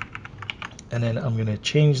 and then I'm going to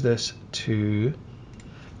change this to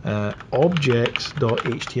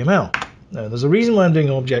objects.html. Now, there's a reason why I'm doing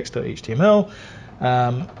objects.html,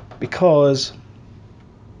 because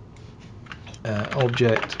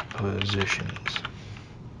object positions.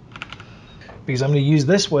 Because I'm going to use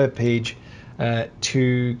this web page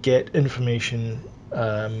to get information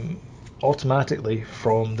automatically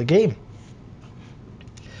from the game.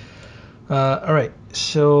 All right,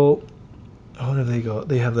 so what have they got?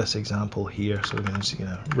 They have this example here, so we're just going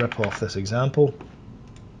to rip off this example.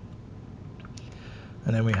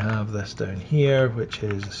 And then we have this down here, which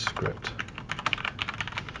is a script,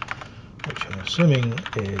 which I'm assuming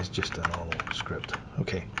is just a normal script.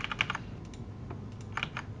 Okay.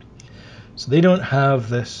 So they don't have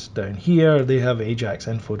this down here. They have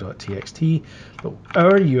ajaxinfo.txt, but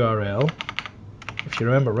our URL, if you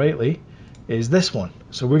remember rightly, is this one.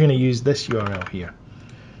 So we're going to use this URL here.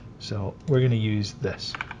 So we're going to use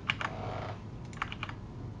this.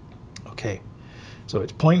 Okay. So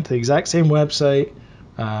it's pointing to the exact same website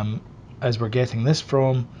as we're getting this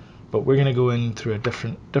from, but we're going to go in through a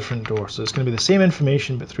different door. So it's going to be the same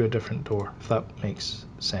information, but through a different door, if that makes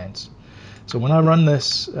sense. So when I run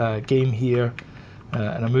this game here,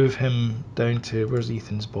 and I move him down to, where's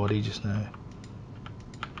Ethan's body just now?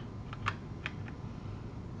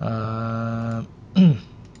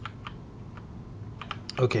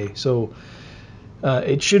 Okay, so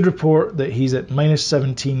it should report that he's at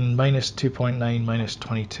 -17, -2.9,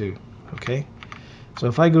 -22. Okay, so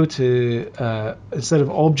if I go to, instead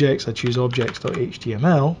of objects, I choose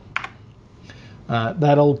objects.html,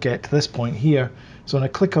 that'll get to this point here. So when I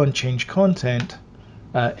click on change content,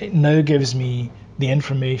 it now gives me the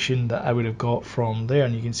information that I would have got from there,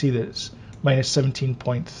 and you can see that it's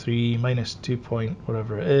 -17.3, -2 point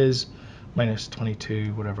whatever it is,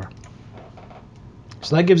 -22 whatever.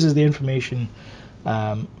 So that gives us the information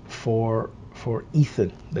for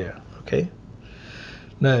Ethan there. Okay.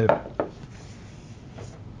 Now,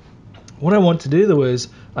 what I want to do though is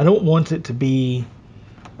I don't want it to be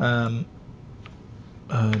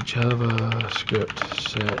JavaScript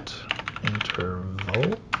set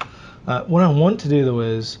interval. What I want to do though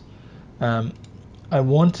is I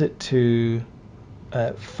want it to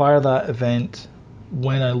fire that event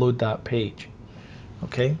when I load that page.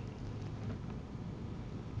 Okay.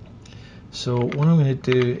 So what I'm going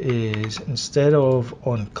to do is, instead of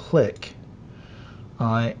on click,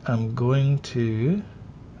 I am going to,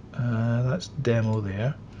 that's demo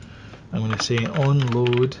there, I'm going to say on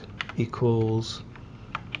load equals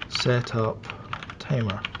setup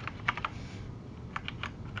timer.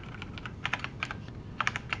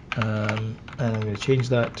 And I'm going to change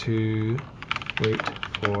that to wait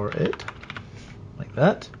for it, like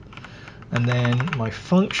that. And then my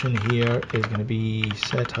function here is going to be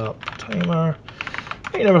setup timer.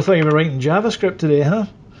 I never thought you were writing JavaScript today, huh?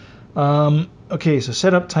 Okay, so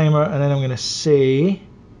setup timer, and then I'm going to say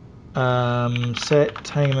set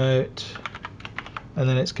timeout, and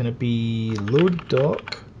then it's going to be load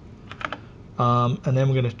doc, and then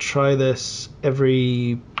we're going to try this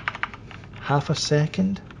every half a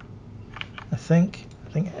second. I think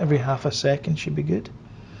every half a second should be good.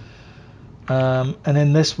 And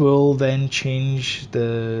then this will then change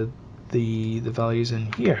the values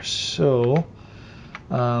in here. So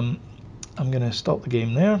I'm going to stop the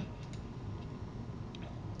game there,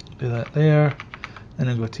 do that there, and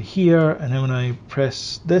then go to here, and then when I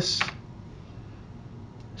press this,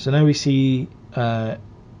 so now we see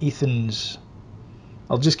Ethan's.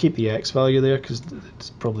 I'll just keep the X value there because it's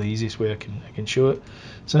probably the easiest way I can show it.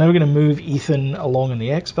 So now we're going to move Ethan along in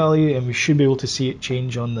the X value, and we should be able to see it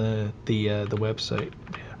change on the website.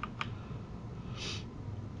 Yeah.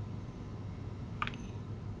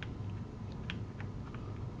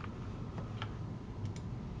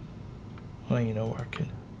 Why are you not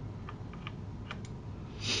working?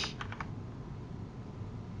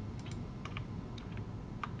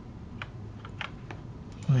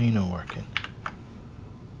 Why are you not working?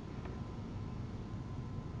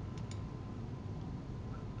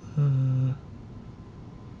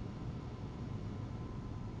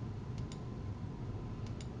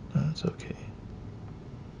 That's okay.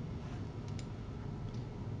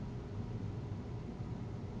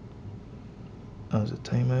 That was a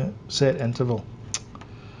timeout. Set interval.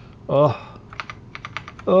 Oh.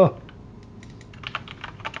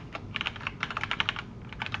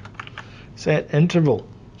 Set interval.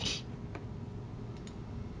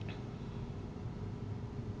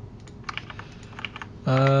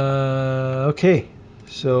 Okay,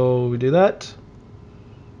 so we do that,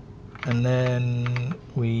 and then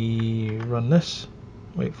we run this,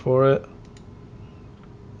 wait for it.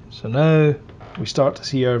 So now we start to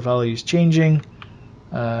see our values changing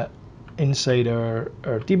inside our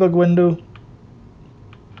debug window,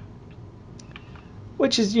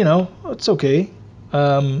 which is, it's okay.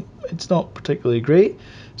 It's not particularly great.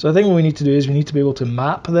 So I think what we need to do is we need to be able to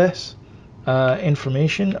map this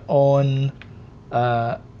information on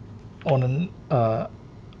what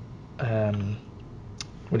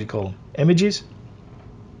do you call them? Images.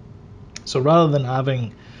 So rather than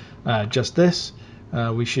having just this,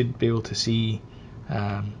 we should be able to see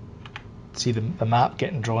the map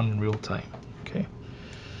getting drawn in real time. Okay,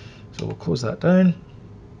 so we'll close that down.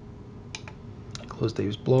 Close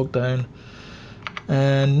Dave's blog down,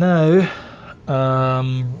 and now,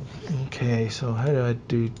 okay. So how do I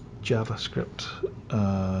do JavaScript?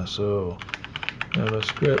 So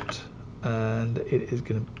JavaScript, and it is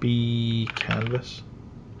going to be Canvas.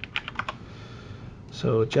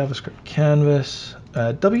 So JavaScript Canvas,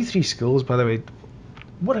 W3 Schools, by the way,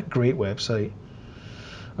 what a great website.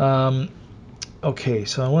 Okay,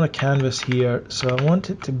 so I want a canvas here. So I want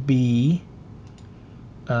it to be,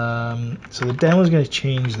 so the demo is going to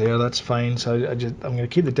change there. That's fine. So I'm going to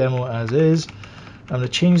keep the demo as is. I'm going to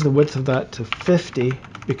change the width of that to 50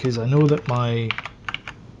 because I know that my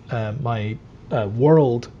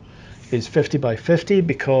world is 50 by 50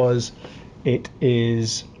 because it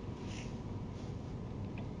is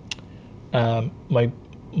my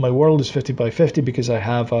world is 50 by 50 because I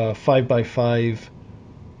have a 5 by 5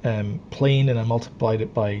 plane, and I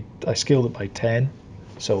scaled it by 10,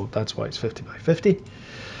 so that's why it's 50 by 50.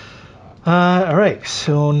 All right,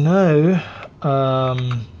 so now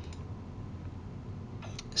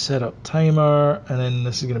set up timer, and then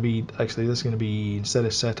this is going to be instead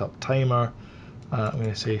of set up timer, I'm going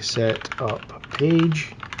to say set up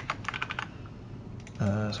page. So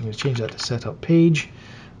I'm going to change that to set up page.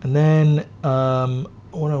 And then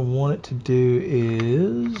what I want it to do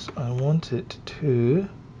is I want to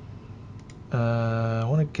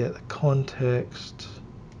get the context.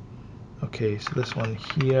 Okay, so this one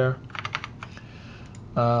here.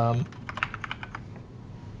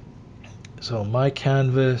 So my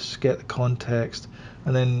canvas, get the context,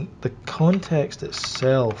 and then the context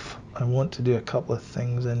itself, I want to do a couple of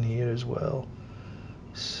things in here as well.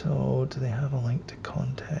 So do they have a link to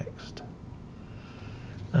context?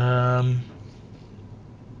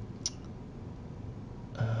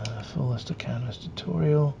 Full list of canvas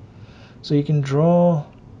tutorial. So you can draw.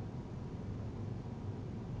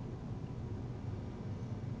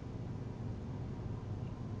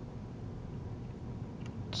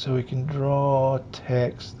 So we can draw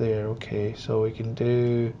text there. Okay, so we can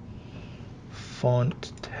do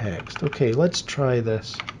font text. Okay, let's try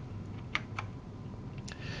this.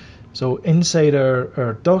 So inside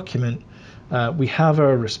our document, we have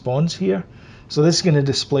our response here. So this is going to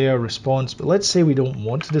display our response, but let's say we don't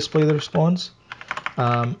want to display the response.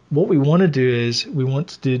 What we want to do is we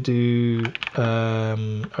want to do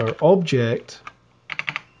our object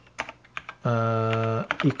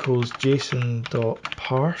equals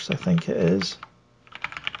JSON.parse, I think it is.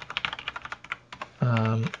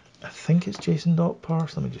 I think it's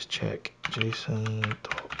JSON.parse. Let me just check.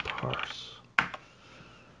 JSON.parse.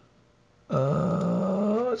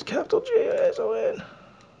 It's capital JSON.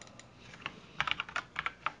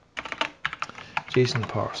 JSON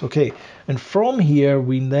parse. Okay, and from here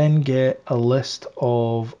we then get a list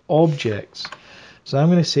of objects. So I'm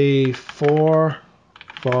going to say for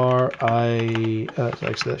var I,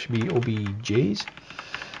 actually that should be objs,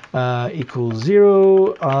 equals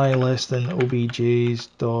 0, I less than objs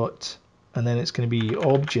dot, and then it's going to be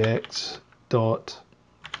objects dot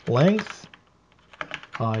length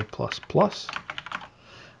I plus plus,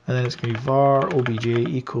 and then it's going to be var obj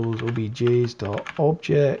equals objs dot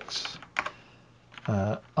objects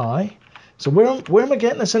I. So where am I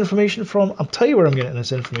getting this information from? I'll tell you where I'm getting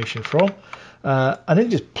this information from. I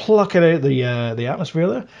didn't just pluck it out of the atmosphere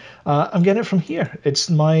there. I'm getting it from here. It's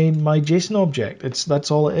my JSON object.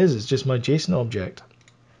 That's all it is. It's just my JSON object.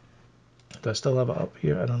 Do I still have it up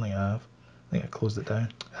here? I don't think I have. I think I closed it down.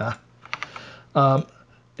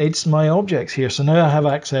 It's my objects here. So now I have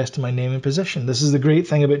access to my name and position. This is the great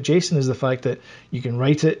thing about JSON, is the fact that you can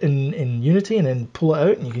write it in Unity and then pull it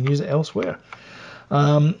out and you can use it elsewhere.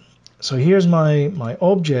 So here's my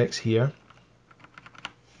objects here,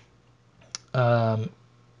 and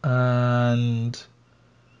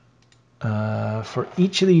for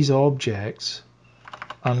each of these objects,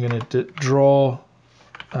 I'm going to draw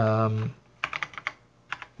the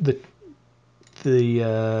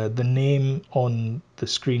name on the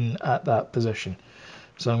screen at that position.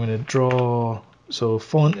 So I'm going to draw. So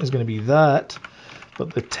font is going to be that,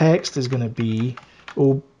 but the text is going to be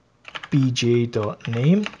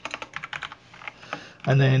obj.name.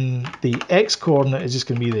 And then the x coordinate is just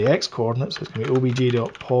going to be the x coordinate, so it's going to be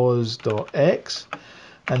obj.pos.x.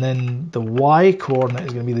 And then the y coordinate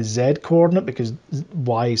is going to be the z coordinate, because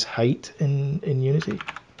y is height in Unity.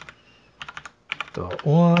 Dot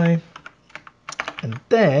y. And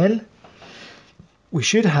then we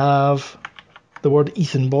should have the word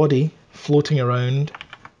Ethan body floating around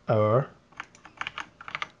our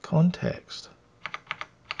context.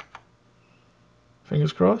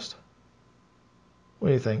 Fingers crossed. What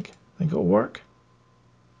do you think? Think it'll work?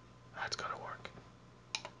 That's got to work.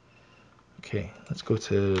 Okay, let's go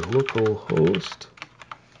to localhost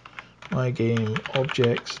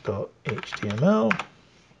mygameobjects.html.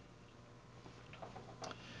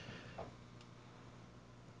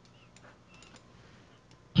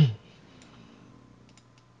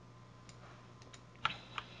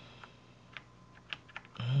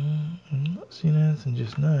 I'm not seeing anything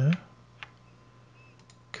just now.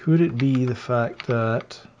 Could it be the fact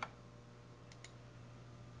that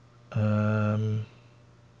I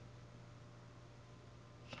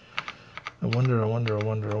wonder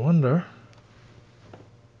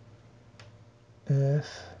if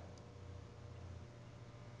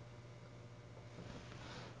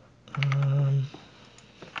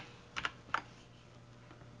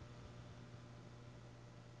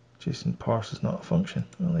JSON parse is not a function.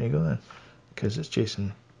 Well, there you go then, because it's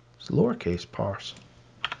JSON, it's lowercase parse.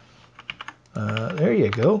 There you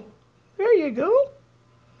go. There you go.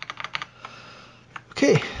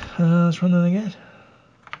 Okay, let's run that again.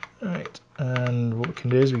 All right, and what we can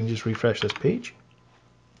do is we can just refresh this page.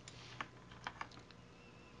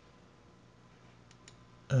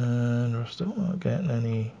 And we're still not getting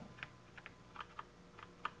any.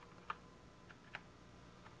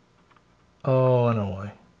 Oh, I know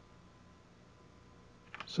why.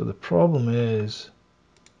 So the problem is,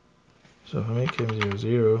 so if I make him 0,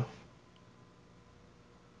 0,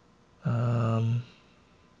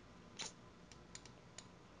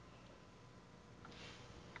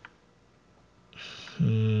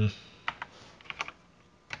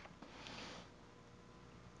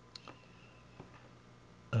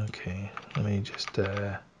 okay, let me just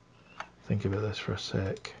think about this for a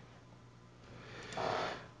sec.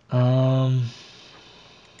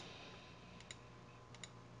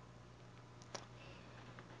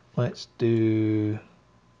 Let's do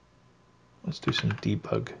some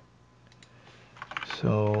debug.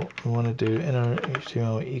 So we want to do inner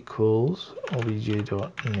HTML equals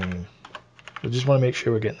obj.name. I just want to make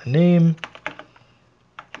sure we're getting the name.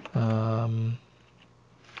 So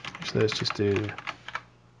let's just do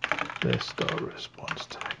this dot response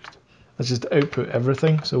text. Let's just output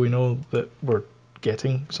everything so we know that we're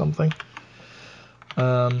getting something.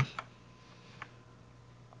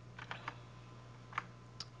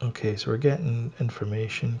 Okay, so we're getting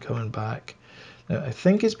information coming back. Now I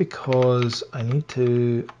think it's because I need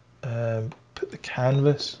to put the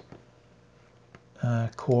canvas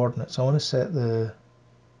coordinates. I want to set the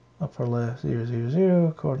upper left 0, 0,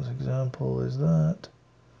 0. Coordinates example is that.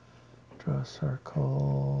 Draw a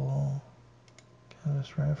circle.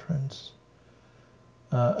 Canvas reference.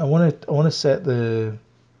 I want to set the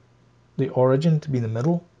the origin to be in the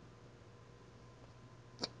middle.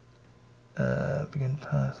 Begin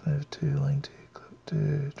path, move to, line to, clip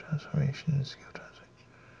to, transformation, scale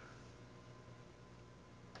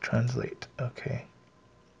translate. Okay.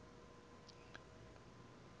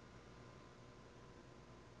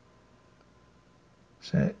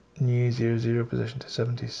 Set new 0, position to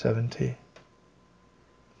 70, 70.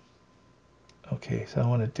 Okay, so I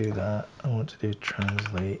want to do that. I want to do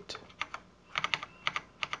translate,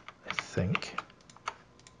 I think.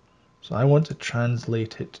 So I want to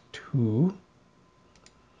translate it to,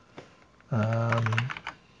 and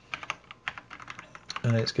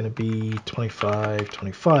it's going to be 25,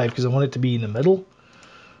 25, because I want it to be in the middle.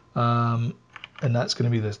 And that's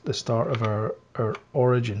going to be the start of our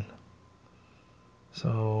origin.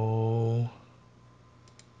 So,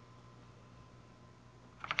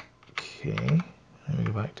 okay, let me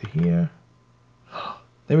go back to here.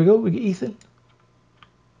 There we go, we get Ethan.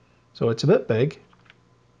 So it's a bit big.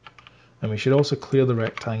 And we should also clear the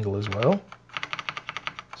rectangle as well.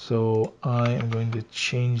 So I am going to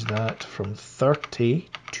change that from 30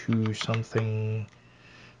 to something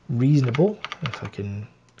reasonable, if I can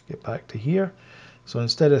get back to here. So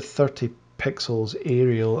instead of 30 pixels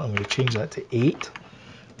aerial, I'm going to change that to 8,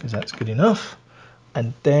 because that's good enough.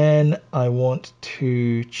 And then I want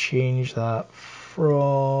to change that from,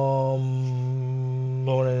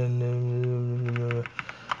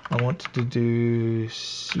 I want to do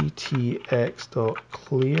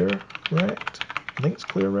ctx.clearRect. I think it's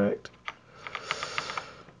clearRect.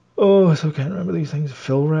 Oh, I still can't remember these things.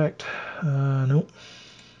 FillRect. Nope.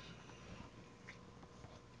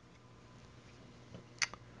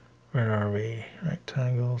 Where are we?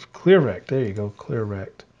 Rectangles. ClearRect. There you go.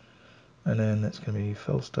 ClearRect. And then it's going to be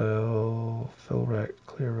fill style, FillRect,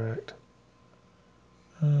 ClearRect.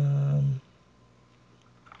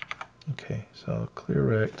 Okay, so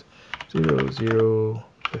ClearRect 0, 0,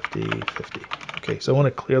 50, 50. Okay, so I want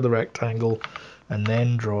to clear the rectangle and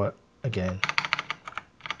then draw it again.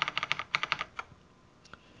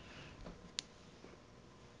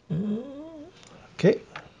 Okay.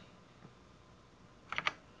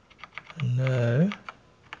 And now,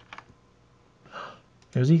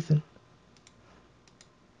 here's Ethan.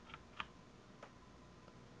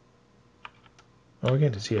 Oh, we're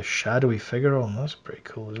going to see a shadowy figure on. That's pretty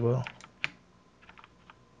cool as well.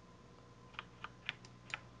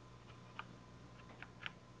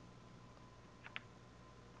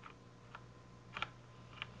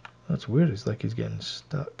 That's weird. It's like he's getting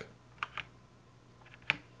stuck.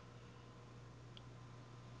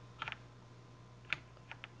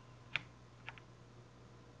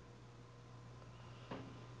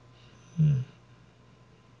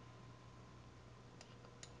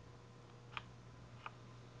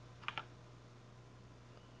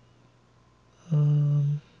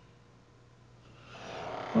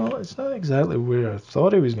 Well, it's not exactly where I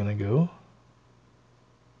thought he was going to go.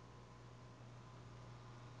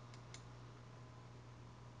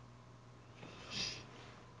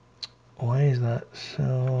 Why is that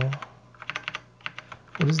so?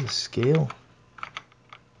 What is the scale?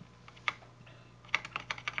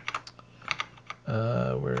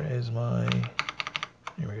 Where is my...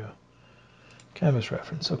 Here we go. Canvas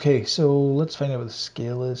reference. Okay, so let's find out what the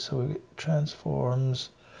scale is. So we get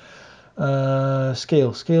transforms.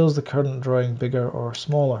 Scale. Scale is the current drawing bigger or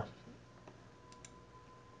smaller.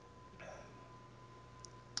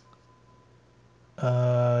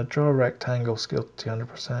 Draw a rectangle, scale to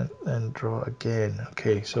 200%, then draw again.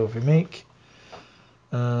 Okay, so if we make...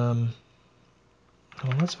 well,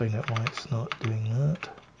 let's find out why it's not doing that.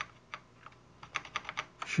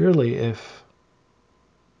 Surely if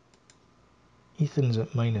Ethan's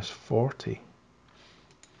at minus 40,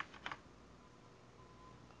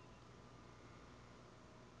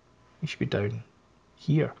 he should be down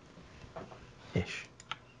here-ish.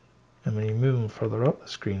 And when you move him further up the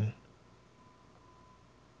screen,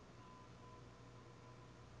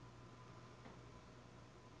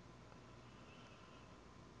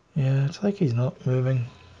 yeah, it's like he's not moving.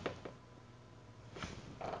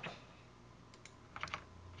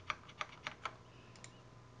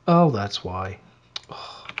 Oh, that's why.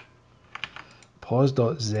 Oh.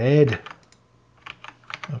 Pause.z.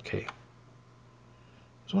 Okay. I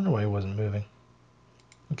was wondering why he wasn't moving.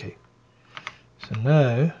 Okay. So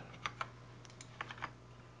now,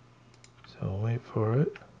 so wait for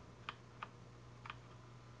it.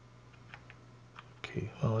 Okay,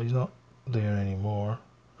 well, he's not there anymore.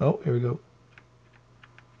 Oh, here we go.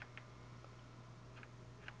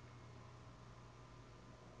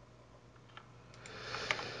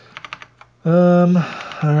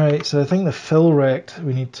 Alright, so I think the fill rect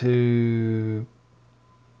we need to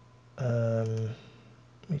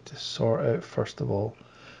Need to sort out first of all.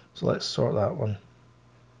 So let's sort that one.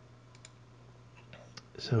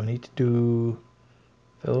 So we need to do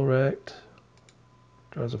fill rect.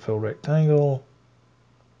 Draws a fill rectangle.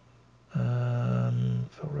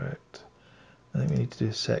 Fill rect. I think we need to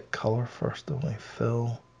do set color first, don't we?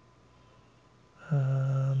 Fill.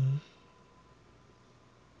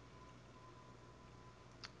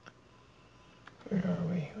 Where are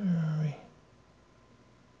we?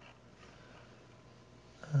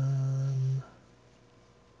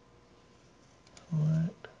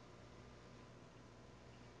 Right.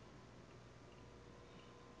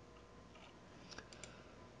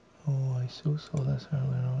 Oh, I so saw this earlier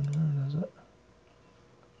on. Where is it?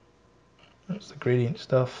 That's the gradient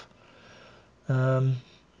stuff. Begin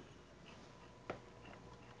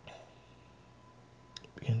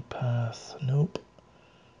path. Nope.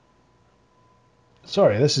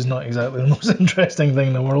 Sorry, this is not exactly the most interesting thing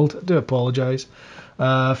in the world. I do apologize.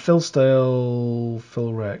 Fill style,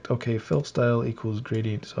 fill rect. Okay, fill style equals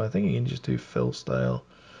gradient. So I think you can just do fill style.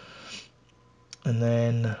 And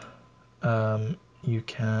then you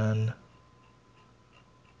can...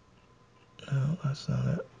 No, that's not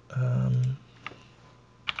it.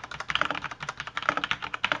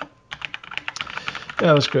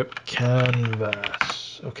 JavaScript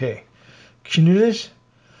canvas. Okay. Can you do this?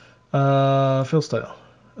 Fill style.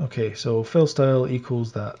 Okay, so fill style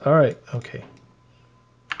equals that. All right, okay.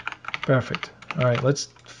 Perfect. All right, let's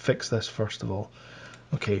fix this first of all.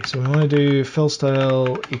 Okay, so we want to do fill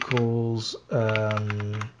style equals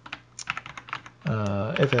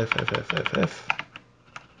if,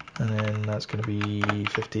 and then that's going to be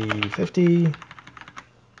 50, 50,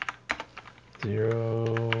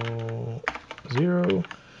 0, 0.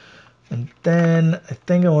 And then I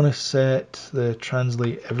think I want to set the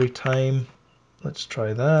translate every time. Let's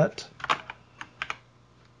try that.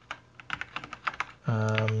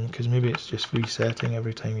 Because maybe it's just resetting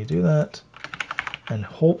every time you do that. And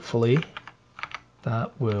hopefully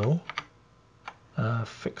that will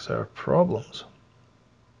fix our problems.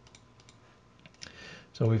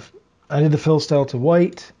 So we've added the fill style to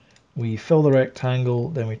white. We fill the rectangle,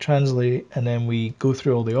 then we translate, and then we go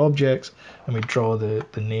through all the objects and we draw the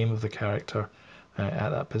name of the character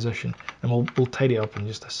at that position. And we'll tidy it up in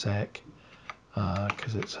just a sec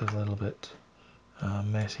because it's a little bit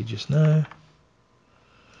messy just now.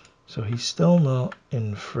 So he's still not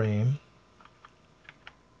in frame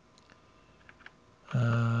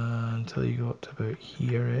until you go up to about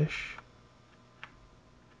here-ish.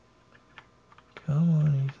 Come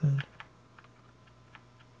on, Ethan.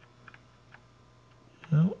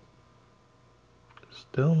 No,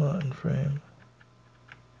 still not in frame.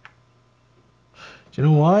 Do you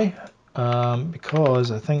know why?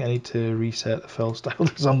 Because I think I need to reset the fill style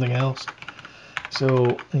to something else.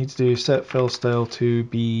 So I need to do set fill style to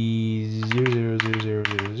be 0, 0, 0, 0,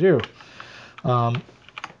 0, 0. And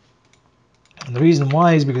the reason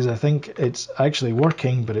why is because I think it's actually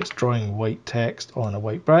working, but it's drawing white text on a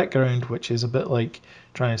white background, which is a bit like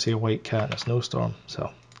trying to say a white cat in a snowstorm.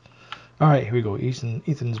 So, all right, here we go.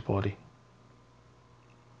 Ethan's body.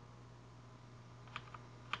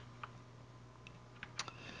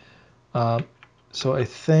 So I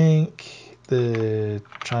think the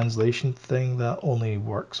translation thing, that only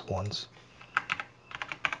works once.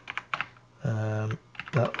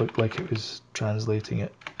 That looked like it was translating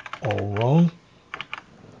it all wrong.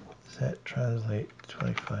 Set translate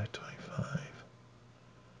 25, 25.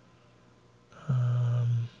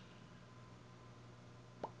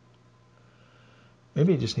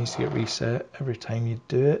 Maybe it just needs to get reset every time you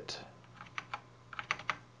do it.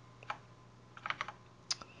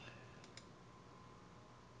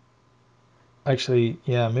 Actually,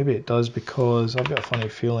 yeah, maybe it does, because I've got a funny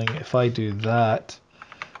feeling if I do that,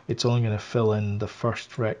 it's only going to fill in the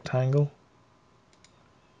first rectangle.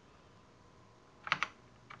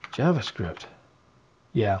 JavaScript.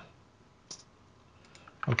 Yeah.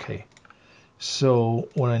 Okay. So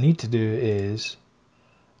what I need to do is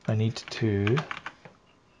I need to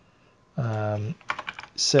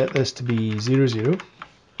set this to be 0, 0.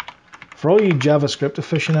 For all you JavaScript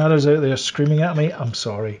aficionados out there screaming at me, I'm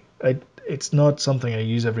sorry. It's not something I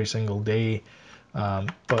use every single day,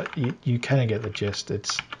 but you kind of get the gist.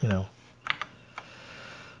 It's, you know.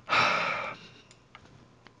 I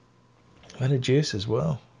had a juice as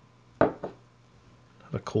well. Have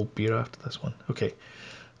a cold beer after this one. Okay.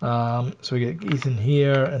 So we get Ethan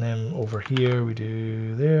here, and then over here we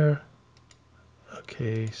do there.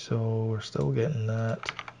 Okay, so we're still getting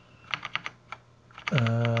that.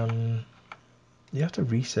 You have to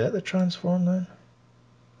reset the transform then.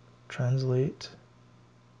 Translate.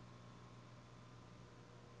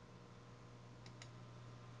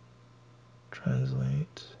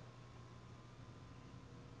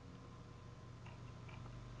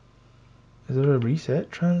 Is there a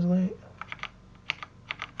reset translate?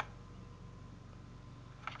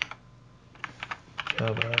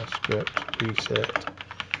 JavaScript reset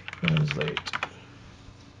translate.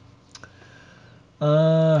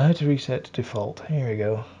 How to reset to default? Here we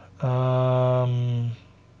go.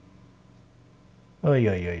 Oi, oi,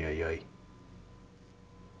 oi, oi, oi.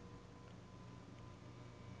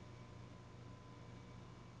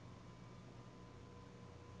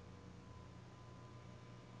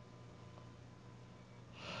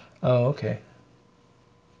 Oh, okay.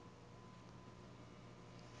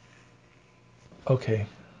 Okay.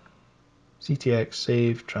 CTX,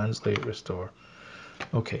 save, translate, restore.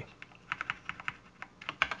 Okay.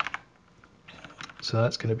 So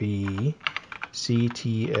that's going to be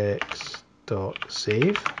ctx.save.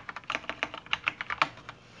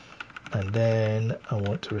 And then I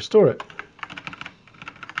want to restore it.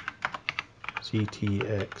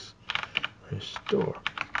 CTX restore.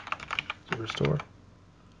 So restore.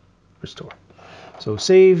 Restore. So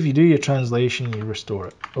save, you do your translation, you restore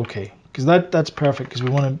it. Okay, because that's perfect, because we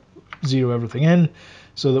want to zero everything in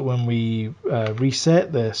so that when we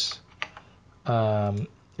reset this,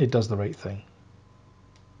 it does the right thing.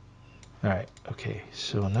 All right, okay,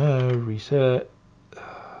 so now reset.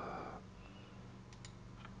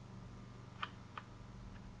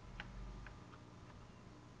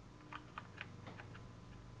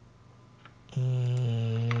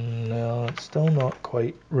 No, it's still not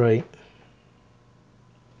quite right.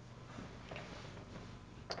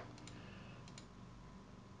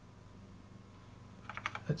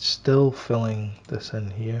 It's still filling this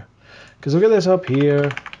in here. Because look at this up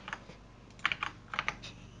here.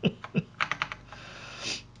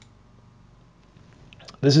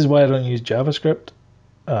 This is why I don't use JavaScript,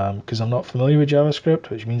 because I'm not familiar with JavaScript,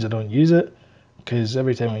 which means I don't use it. Because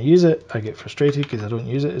every time I use it, I get frustrated because I don't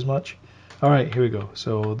use it as much. All right, here we go.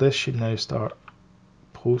 So this should now start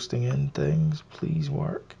posting in things. Please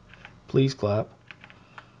work. Please clap.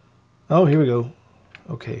 Oh, here we go.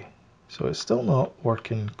 Okay, so it's still not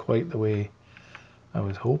working quite the way I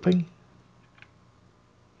was hoping.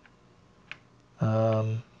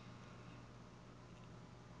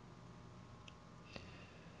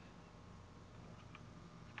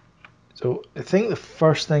 So I think the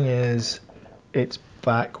first thing is it's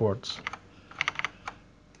backwards.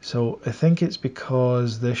 So I think it's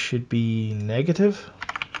because this should be negative,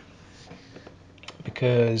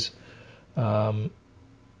 because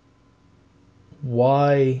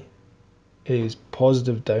Y is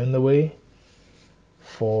positive down the way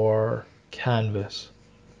for canvas,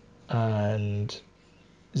 and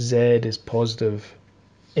Z is positive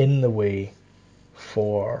in the way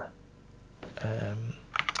for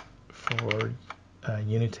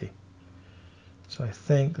Unity. So I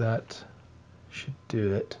think that should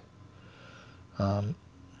do it. But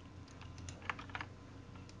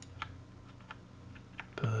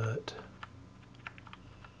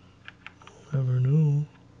we'll never know.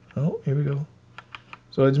 Oh, here we go.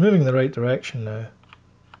 So it's moving in the right direction now.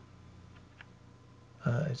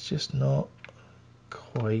 It's just not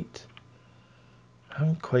quite, I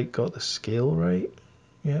haven't quite got the scale right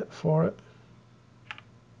yet for it.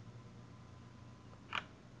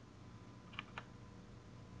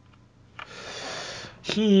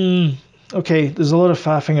 Okay, there's a lot of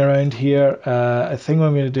faffing around here. I think what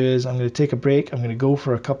I'm going to do is I'm going to take a break. I'm going to go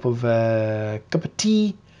for a cup of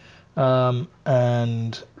tea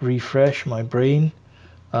and refresh my brain,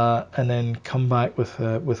 and then come back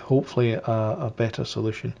with hopefully a better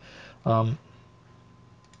solution. But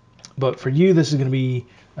for you, this is going to be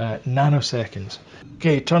nanoseconds.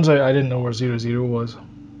 Okay, it turns out I didn't know where 00 was.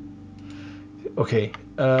 Okay,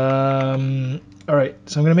 all right.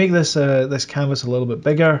 So I'm going to make this this canvas a little bit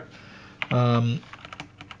bigger,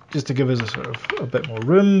 just to give us a sort of a bit more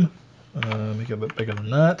room. Make it a bit bigger than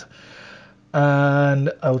that,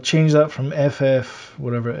 and I'll change that from FF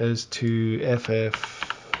whatever it is to FF.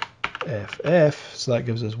 So that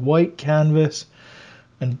gives us white canvas,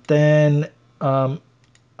 and then I'm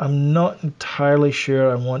not entirely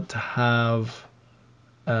sure I want to have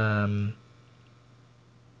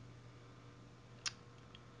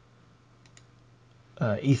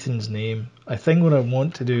Ethan's name. I think what I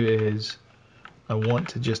want to do is I want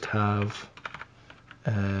to just have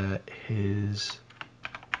his,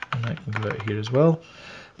 and I can go out here as well.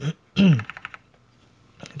 I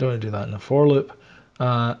don't want to do that in a for loop.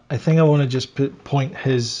 I think I want to just point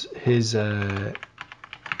his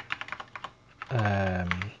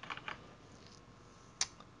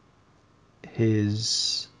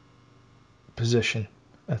position.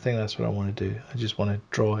 I think that's what I want to do. I just want to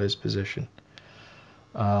draw his position.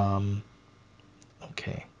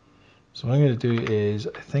 Okay, So what I'm going to do is,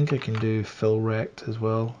 I think I can do fill rect as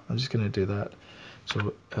well. I'm just going to do that.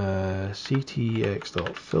 So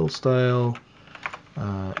ctx.fillStyle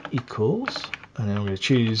equals, and then I'm going to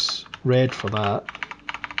choose red for that.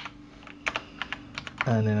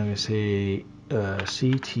 And then I'm going to say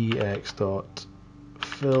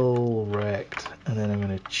ctx.fillRect, and then I'm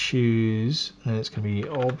going to choose, and it's going to be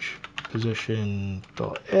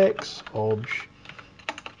obj.position.x,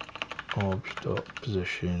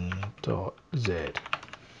 obj.position.z.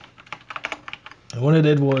 And what I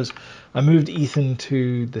did was I moved Ethan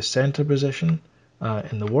to the center position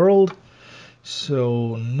in the world.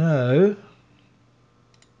 So now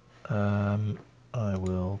I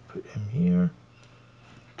will put him here.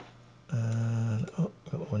 And got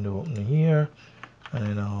the window opening here, and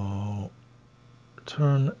then I'll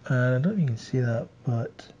turn, and I don't know if you can see that,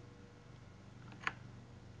 but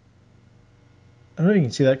I don't know if you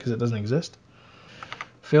can see that because it doesn't exist.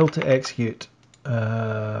 Failed to execute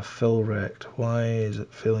fill rect. Why is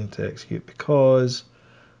it failing to execute? Because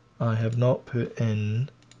I have not put in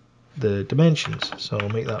the dimensions. So I'll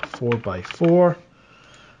make that 4 by 4,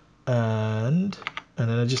 and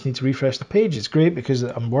then I just need to refresh the page. It's great because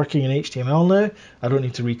I'm working in HTML now. I don't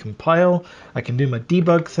need to recompile. I can do my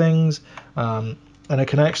debug things, and I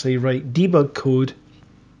can actually write debug code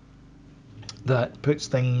that puts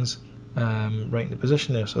things right in the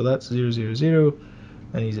position there. So that's 0, 0, 0,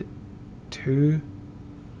 and he's at 2.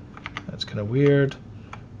 That's kind of weird,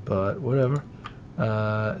 but whatever.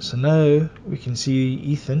 So now we can see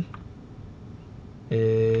Ethan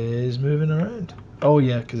is moving around. Oh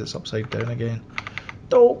yeah, because it's upside down again.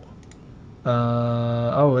 Oh,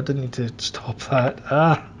 oh, I didn't need to stop that.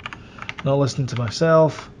 Not listening to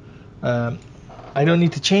myself. I don't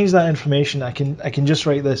need to change that information. I can just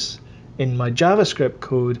write this in my JavaScript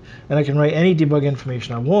code, and I can write any debug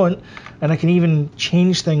information I want, and I can even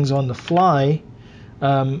change things on the fly,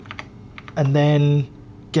 and then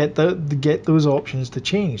get those options to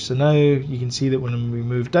change. So now you can see that when we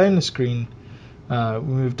move down the screen, we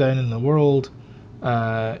move down in the world.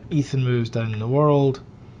 Ethan moves down in the world.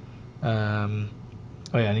 Oh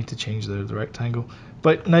yeah, I need to change the rectangle.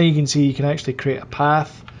 But now you can see you can actually create a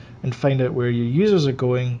path and find out where your users are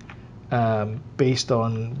going based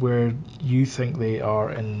on where you think they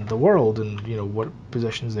are in the world, and what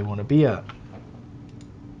positions they want to be at.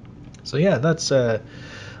 So yeah, that's kind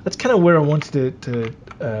of where I wanted to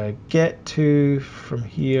get to from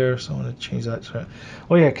here. So I want to change that to,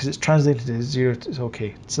 oh yeah, because it's translated to 0.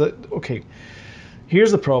 Okay, so okay.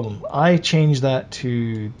 Here's the problem. I changed that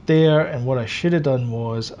to there, and what I should have done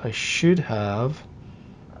was I should have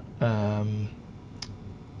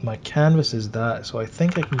my canvas is that, so I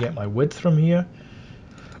think I can get my width from here.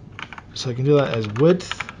 So I can do that as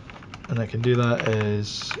width, and I can do that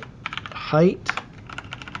as height,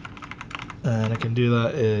 and I can do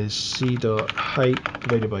that as c.height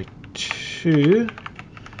divided by 2,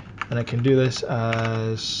 and I can do this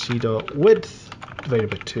as c.width divided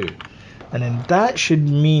by 2. And then that should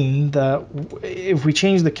mean that if we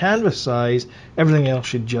change the canvas size, everything else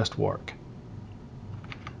should just work.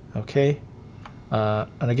 Okay, and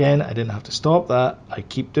again, I didn't have to stop that. I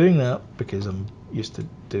keep doing that because I'm used to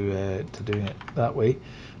doing it that way.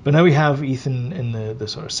 But now we have Ethan in the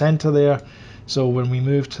sort of center there. So when we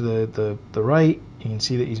move to the right, you can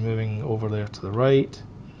see that he's moving over there to the right,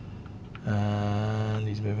 and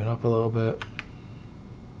he's moving up a little bit.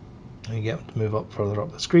 And you get him to move up further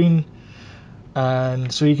up the screen.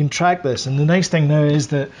 And so you can track this, and the nice thing now is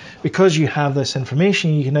that because you have this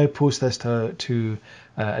information, you can now post this to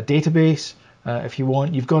a database if you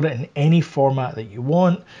want. You've got it in any format that you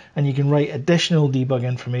want, and you can write additional debug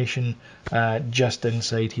information just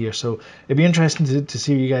inside here. So it'd be interesting to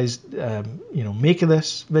see what you guys make of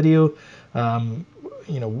this video.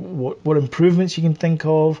 What improvements you can think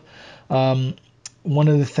of. One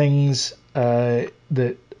of the things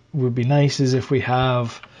that would be nice is if we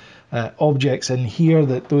have objects in here,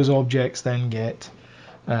 that those objects then get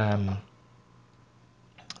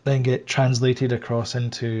translated across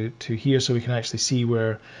into here, so we can actually see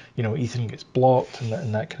where Ethan gets blocked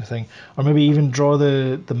and that kind of thing, or maybe even draw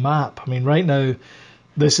the map. I mean, right now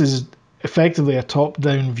this is effectively a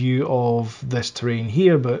top-down view of this terrain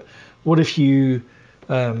here, but what if you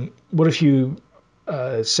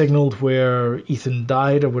signaled where Ethan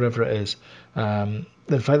died or whatever it is? In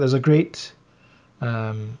fact, there's a great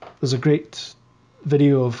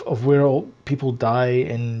video of where all people die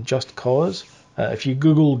in Just Cause. If you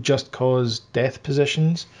Google Just Cause death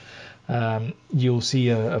positions, you'll see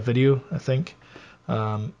a video, I think.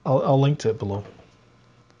 I'll link to it below.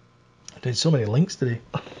 I did so many links today.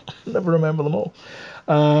 Never remember them all.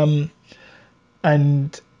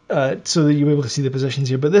 And so that you'll be able to see the positions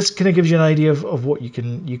here. But this kind of gives you an idea of what you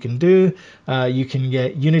can do. You can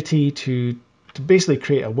get Unity to basically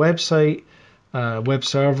create a website, web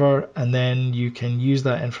server, and then you can use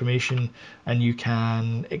that information and you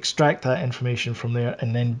can extract that information from there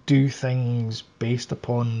and then do things based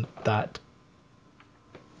upon that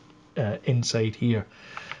inside here.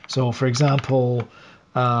 So for example,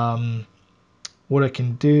 what I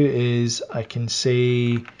can do is I can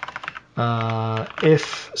say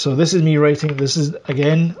if, so this is me writing, this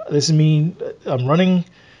is me, I'm running,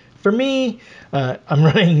 for me, I'm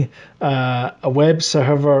running a web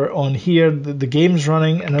server on here, the game's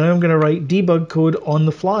running, and then I'm going to write debug code on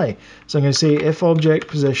the fly. So I'm going to say if object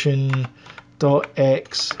position dot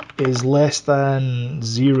x is less than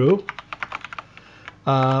 0,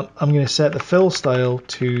 I'm going to set the fill style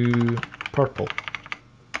to purple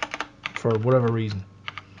for whatever reason.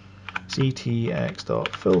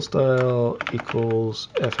 ctx.fillStyle equals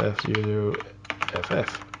ff00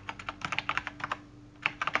 ff.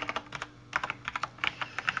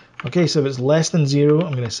 Okay, so if it's less than 0,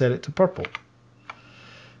 I'm going to set it to purple.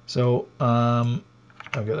 So I've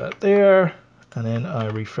got that there, and then I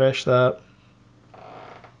refresh that.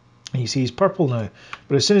 And you see he's purple now.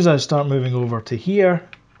 But as soon as I start moving over to here,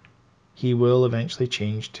 he will eventually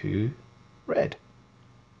change to red.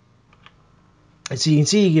 And so you can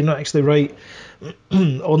see you can actually write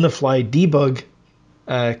on the fly debug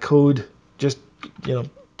code, just to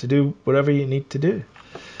do whatever you need to do.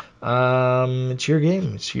 It's your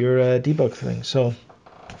game, it's your debug thing. So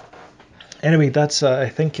anyway, that's I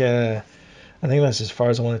think that's as far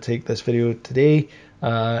as I want to take this video today.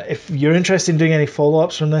 If you're interested in doing any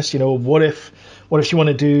follow-ups from this, what if you want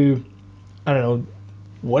to do, I don't know,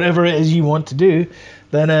 whatever it is you want to do,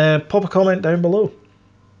 then pop a comment down below.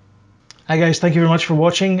 Hi guys, thank you very much for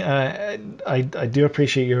watching. I do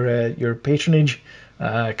appreciate your patronage,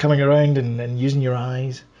 coming around and using your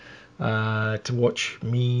eyes to watch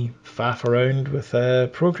me faff around with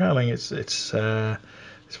programming. It's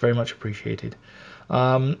very much appreciated.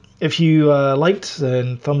 If you liked,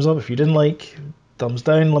 then thumbs up. If you didn't like, thumbs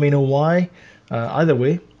down. Let me know why. Either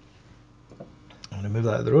way, I'm going to move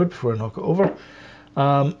that out of the road before I knock it over.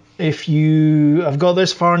 If you have got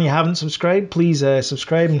this far and you haven't subscribed, please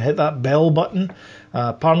subscribe and hit that bell button.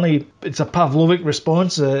 Apparently, it's a Pavlovic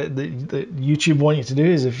response that YouTube want you to do,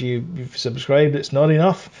 is if you've subscribed, it's not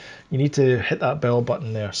enough. You need to hit that bell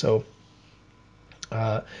button there. So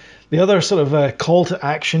the other sort of call to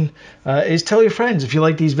action is tell your friends. If you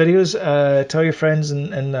like these videos, tell your friends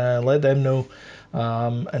and let them know.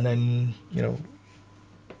 And then,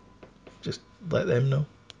 just let them know.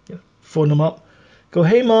 Phone them up. Go,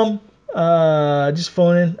 hey mom, just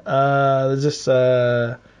phoning. There's this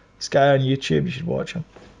guy on YouTube, you should watch him.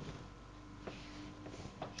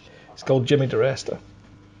 It's called Jimmy DeResta.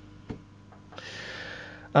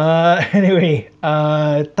 Anyway,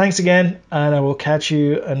 thanks again, and I will catch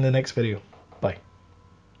you in the next video. Bye.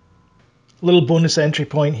 Little bonus entry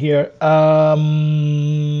point here,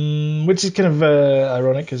 which is kind of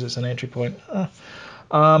ironic because it's an entry point.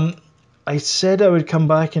 I said I would come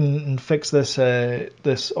back and fix this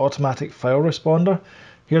this automatic file responder.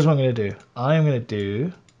 Here's what I'm going to do. I'm going to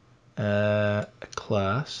do a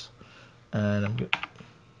class, and I'm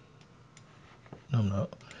not. I'm going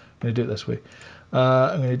to do it this way.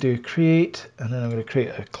 I'm going to do create, and then I'm going to create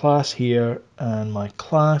a class here, and my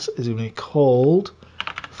class is going to be called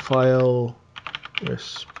file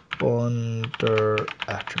responder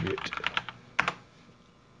attribute.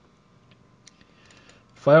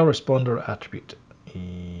 File responder attribute,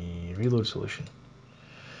 a reload solution.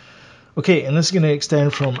 Okay, and this is going to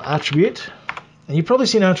extend from attribute. And you've probably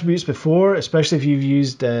seen attributes before, especially if you've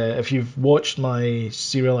used, if you've watched my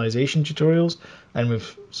serialization tutorials, and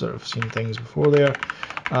we've sort of seen things before there.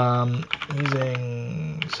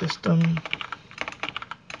 Using system.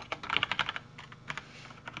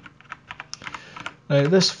 Now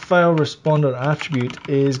this file responder attribute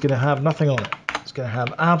is going to have nothing on it. It's going to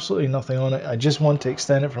have absolutely nothing on it. I just want to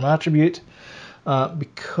extend it from attribute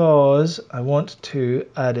because I want to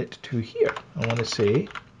add it to here. I want to say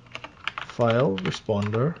file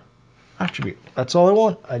responder attribute. That's all I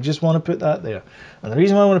want. I just want to put that there. And the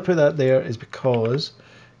reason why I want to put that there is because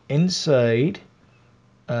inside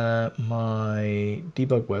my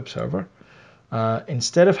debug web server,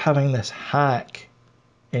 instead of having this hack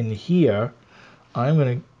in here, I'm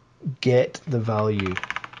going to get the value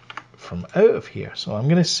from out of here. So I'm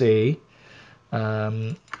going to say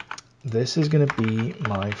this is going to be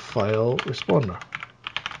my file responder.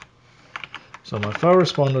 So my file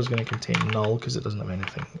responder is going to contain null because it doesn't have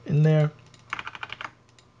anything in there.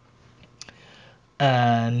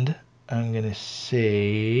 And I'm going to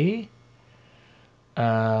say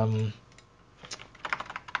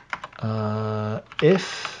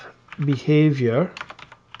if behavior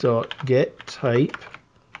dot get type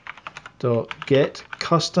dot get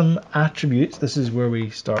custom attributes. This is where we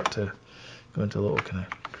start to go into a little kind of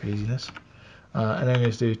craziness. And I'm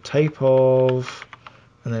going to do type of,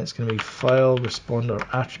 and then it's going to be file responder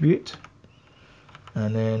attribute.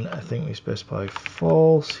 And then I think we specify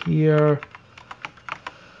false here.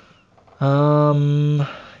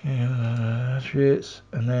 Attributes,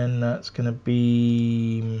 and then that's going to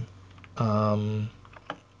be oh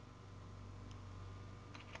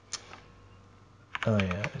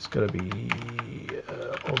yeah, it's got to be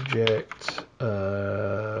object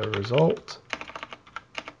result.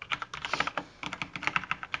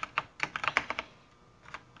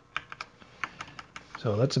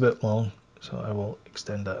 So that's a bit long, so I will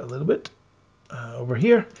extend that a little bit over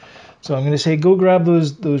here. So I'm going to say go grab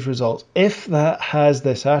those results. If that has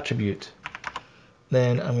this attribute,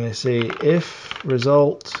 then I'm going to say if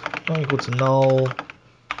result not equal to null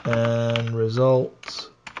and result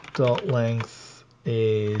dot length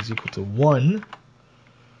is equal to 1,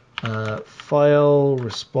 file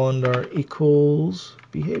responder equals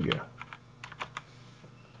behavior.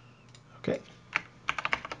 Okay.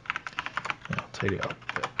 I'll tidy it up a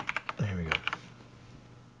bit. There we go.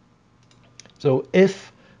 So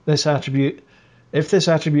if this attribute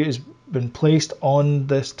has been placed on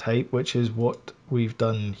this type, which is what we've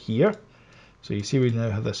done here, so you see we now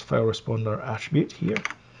have this file responder attribute here,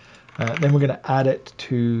 then we're going to add it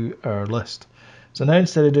to our list. So now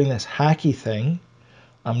instead of doing this hacky thing,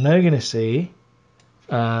 I'm now going to say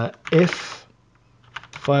if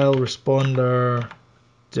file responder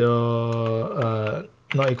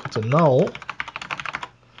not equal to null,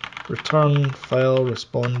 return file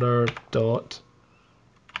responder dot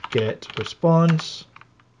get response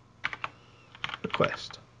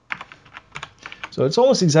request. So it's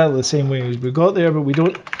almost exactly the same way as we got there, but we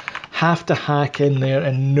don't have to hack in there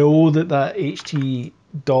and know that that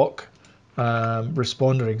htdoc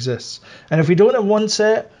responder exists. And if we don't have one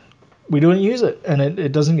set, we don't use it, and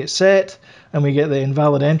it doesn't get set, and we get the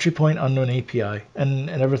invalid entry point unknown API, and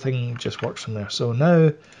everything just works from there. So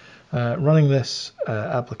now running this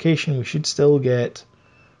application, we should still get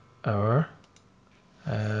our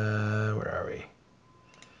where are we?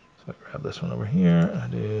 So I grab this one over here, I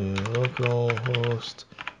do localhost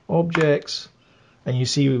objects, and you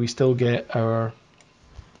see we still get our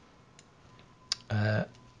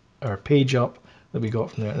page up that we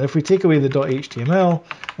got from there. And if we take away the .html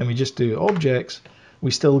and we just do objects,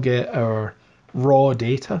 we still get our raw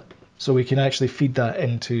data, so we can actually feed that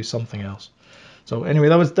into something else. So anyway,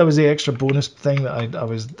 that was the extra bonus thing that I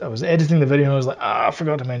was editing the video and I was like, I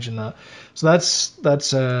forgot to mention that. So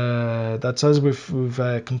that's us.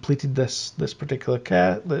 We've completed this particular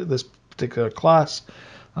class,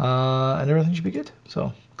 and everything should be good.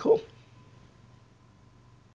 So cool.